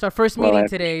 You know, it's our first Well, meeting I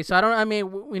today, so I don't. I mean,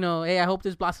 you know, hey, I hope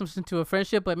this blossoms into a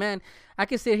friendship. But man, I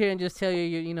can sit here and just tell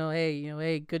you,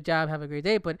 hey, good job, have a great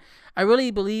day. But I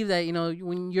really believe that you know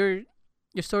when your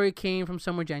story came from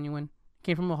somewhere genuine,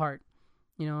 came from a heart,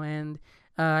 you know, and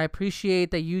I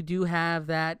appreciate that you do have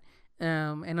that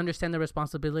and understand the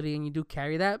responsibility, and you do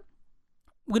carry that.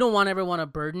 We don't want ever want to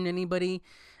burden anybody.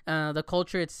 The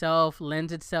culture itself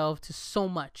lends itself to so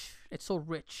much. It's so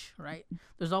rich, right?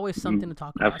 There's always something to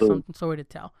talk about, absolutely. something story to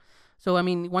tell. So I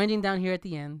mean, winding down here at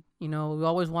the end, you know, we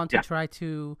always want to Yeah. try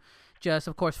to just,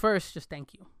 of course, first, just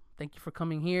thank you for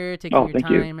coming here, taking Oh, your thank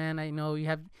you. time, man. I know you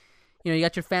have, you know, you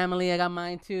got your family. I got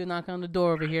mine too. Knock on the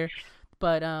door over here,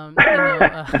 but you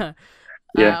know,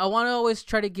 Yeah. I want to always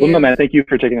try to Well, no, man. give Thank you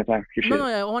for taking the time. no, Appreciate no,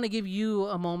 it. I want to give you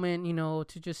a moment, you know,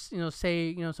 to just, you know, say,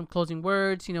 you know, some closing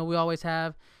words. You know, we always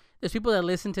have, there's people that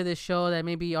listen to this show that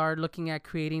maybe are looking at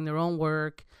creating their own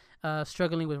work,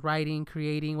 struggling with writing,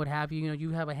 creating, what have you. You know,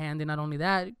 you have a hand in not only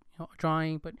that, you know,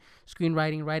 drawing, but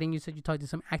screenwriting, writing. You said you talked to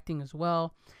some acting as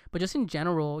well. But just in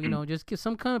general, you Mm. know, just give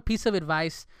some kind of piece of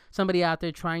advice, somebody out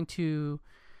there trying to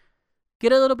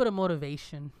get a little bit of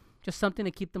motivation, just something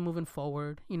to keep them moving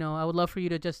forward. You know, I would love for you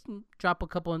to just drop a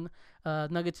couple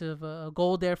nuggets of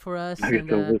gold there for us, I guess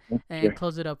so. and Sure.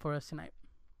 close it up for us tonight.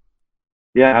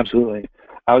 Yeah, absolutely.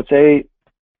 I would say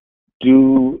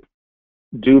do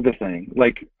do the thing.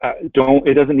 Like, don't.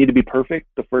 It doesn't need to be perfect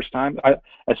the first time.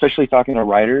 Especially talking to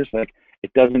writers, like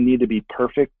it doesn't need to be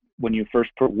perfect when you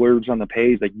first put words on the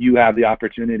page. Like you have the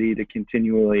opportunity to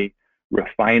continually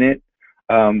refine it.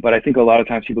 But I think a lot of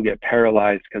times people get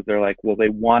paralyzed because they're like, well, they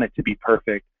want it to be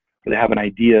perfect, or they have an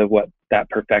idea of what that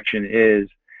perfection is.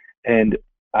 And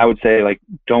I would say, like,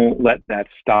 don't let that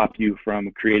stop you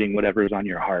from creating whatever is on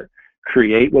your heart.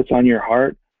 Create what's on your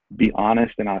heart. Be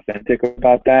honest and authentic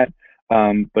about that.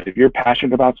 But if you're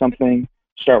passionate about something,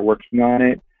 start working on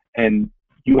it, and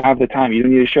you have the time. You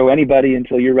don't need to show anybody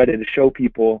until you're ready to show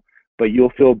people, but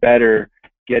you'll feel better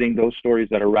getting those stories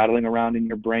that are rattling around in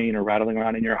your brain or rattling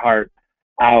around in your heart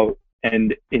out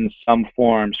and in some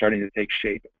form starting to take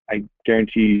shape. I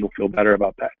guarantee you'll feel better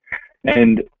about that.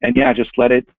 And yeah, just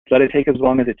let it take as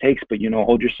long as it takes, but you know,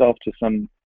 hold yourself to some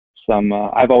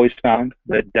I've always found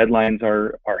that deadlines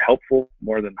are helpful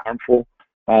more than harmful,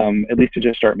 at least to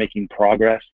just start making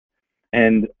progress.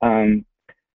 And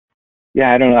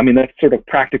yeah, I don't know. I mean, that's sort of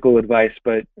practical advice,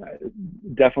 but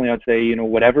definitely I'd say, you know,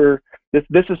 whatever. This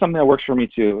is something that works for me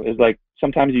too. Is like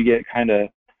sometimes you get kind of,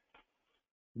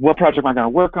 what project am I going to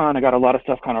work on? I got a lot of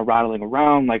stuff kind of rattling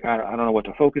around. Like I don't know what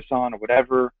to focus on or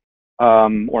whatever.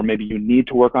 Or maybe you need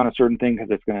to work on a certain thing because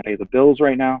it's going to pay the bills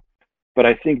right now. But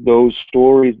I think those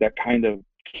stories that kind of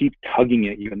keep tugging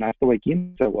at you, and that's the way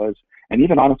Ginza was, and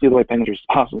even honestly the way Penguins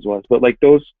Apostles was, but like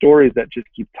those stories that just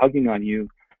keep tugging on you,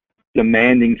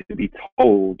 demanding to be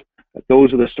told,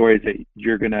 those are the stories that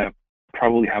you're going to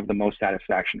probably have the most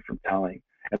satisfaction from telling.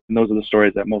 And those are the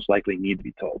stories that most likely need to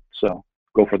be told. So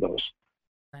go for those.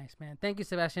 Nice, man. Thank you,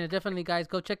 Sebastian. Definitely, guys,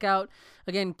 go check out,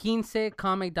 again,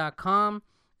 quincecomic.com.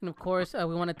 And of course,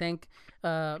 we want to thank,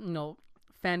 you know,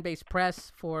 Fanbase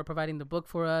Press for providing the book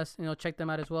for us. You know, check them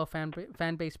out as well.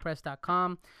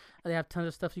 Fanbasepress.com. They have tons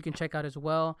of stuff you can check out as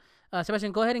well.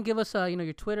 Sebastian, go ahead and give us,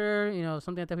 your Twitter,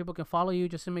 something that people can follow you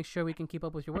just to make sure we can keep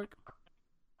up with your work.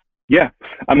 Yeah,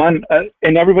 I'm on,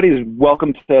 and everybody's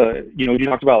welcome to, you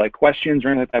talked about like questions or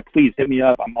anything like that. Please hit me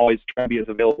up. I'm always trying to be as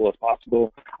available as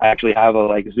possible. I actually have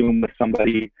a Zoom with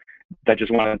somebody that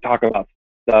just want to talk about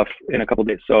stuff in a couple of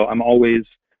days. So I'm always,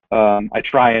 I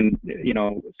try and,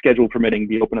 schedule permitting,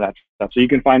 be open to that stuff. So you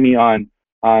can find me on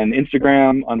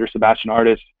Instagram under Sebastian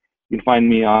Artist. You can find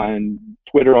me on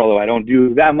Twitter, although I don't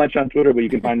do that much on Twitter, but you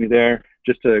can find me there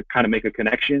just to kind of make a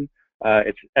connection.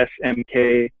 It's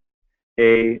SMKADDY.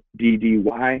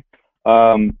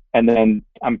 And then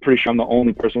I'm pretty sure I'm the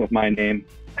only person with my name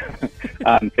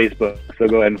on Facebook. So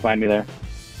go ahead and find me there.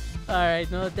 All right.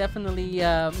 No, definitely.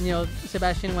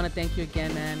 Sebastian, I want to thank you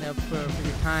again, man, for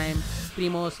your time.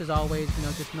 Primos, as always,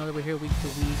 just know that we're here week to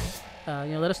week.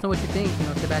 Let us know what you think.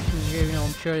 Sebastian is here.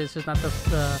 I'm sure this is not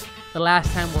the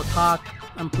last time we'll talk.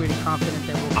 I'm pretty confident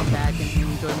that we'll come back and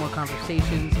enjoy more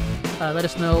conversations. Let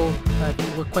us know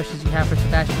what questions you have for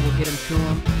Sebastian. We'll get them to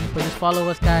him. But just follow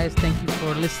us, guys. Thank you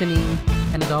for listening.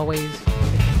 And as always,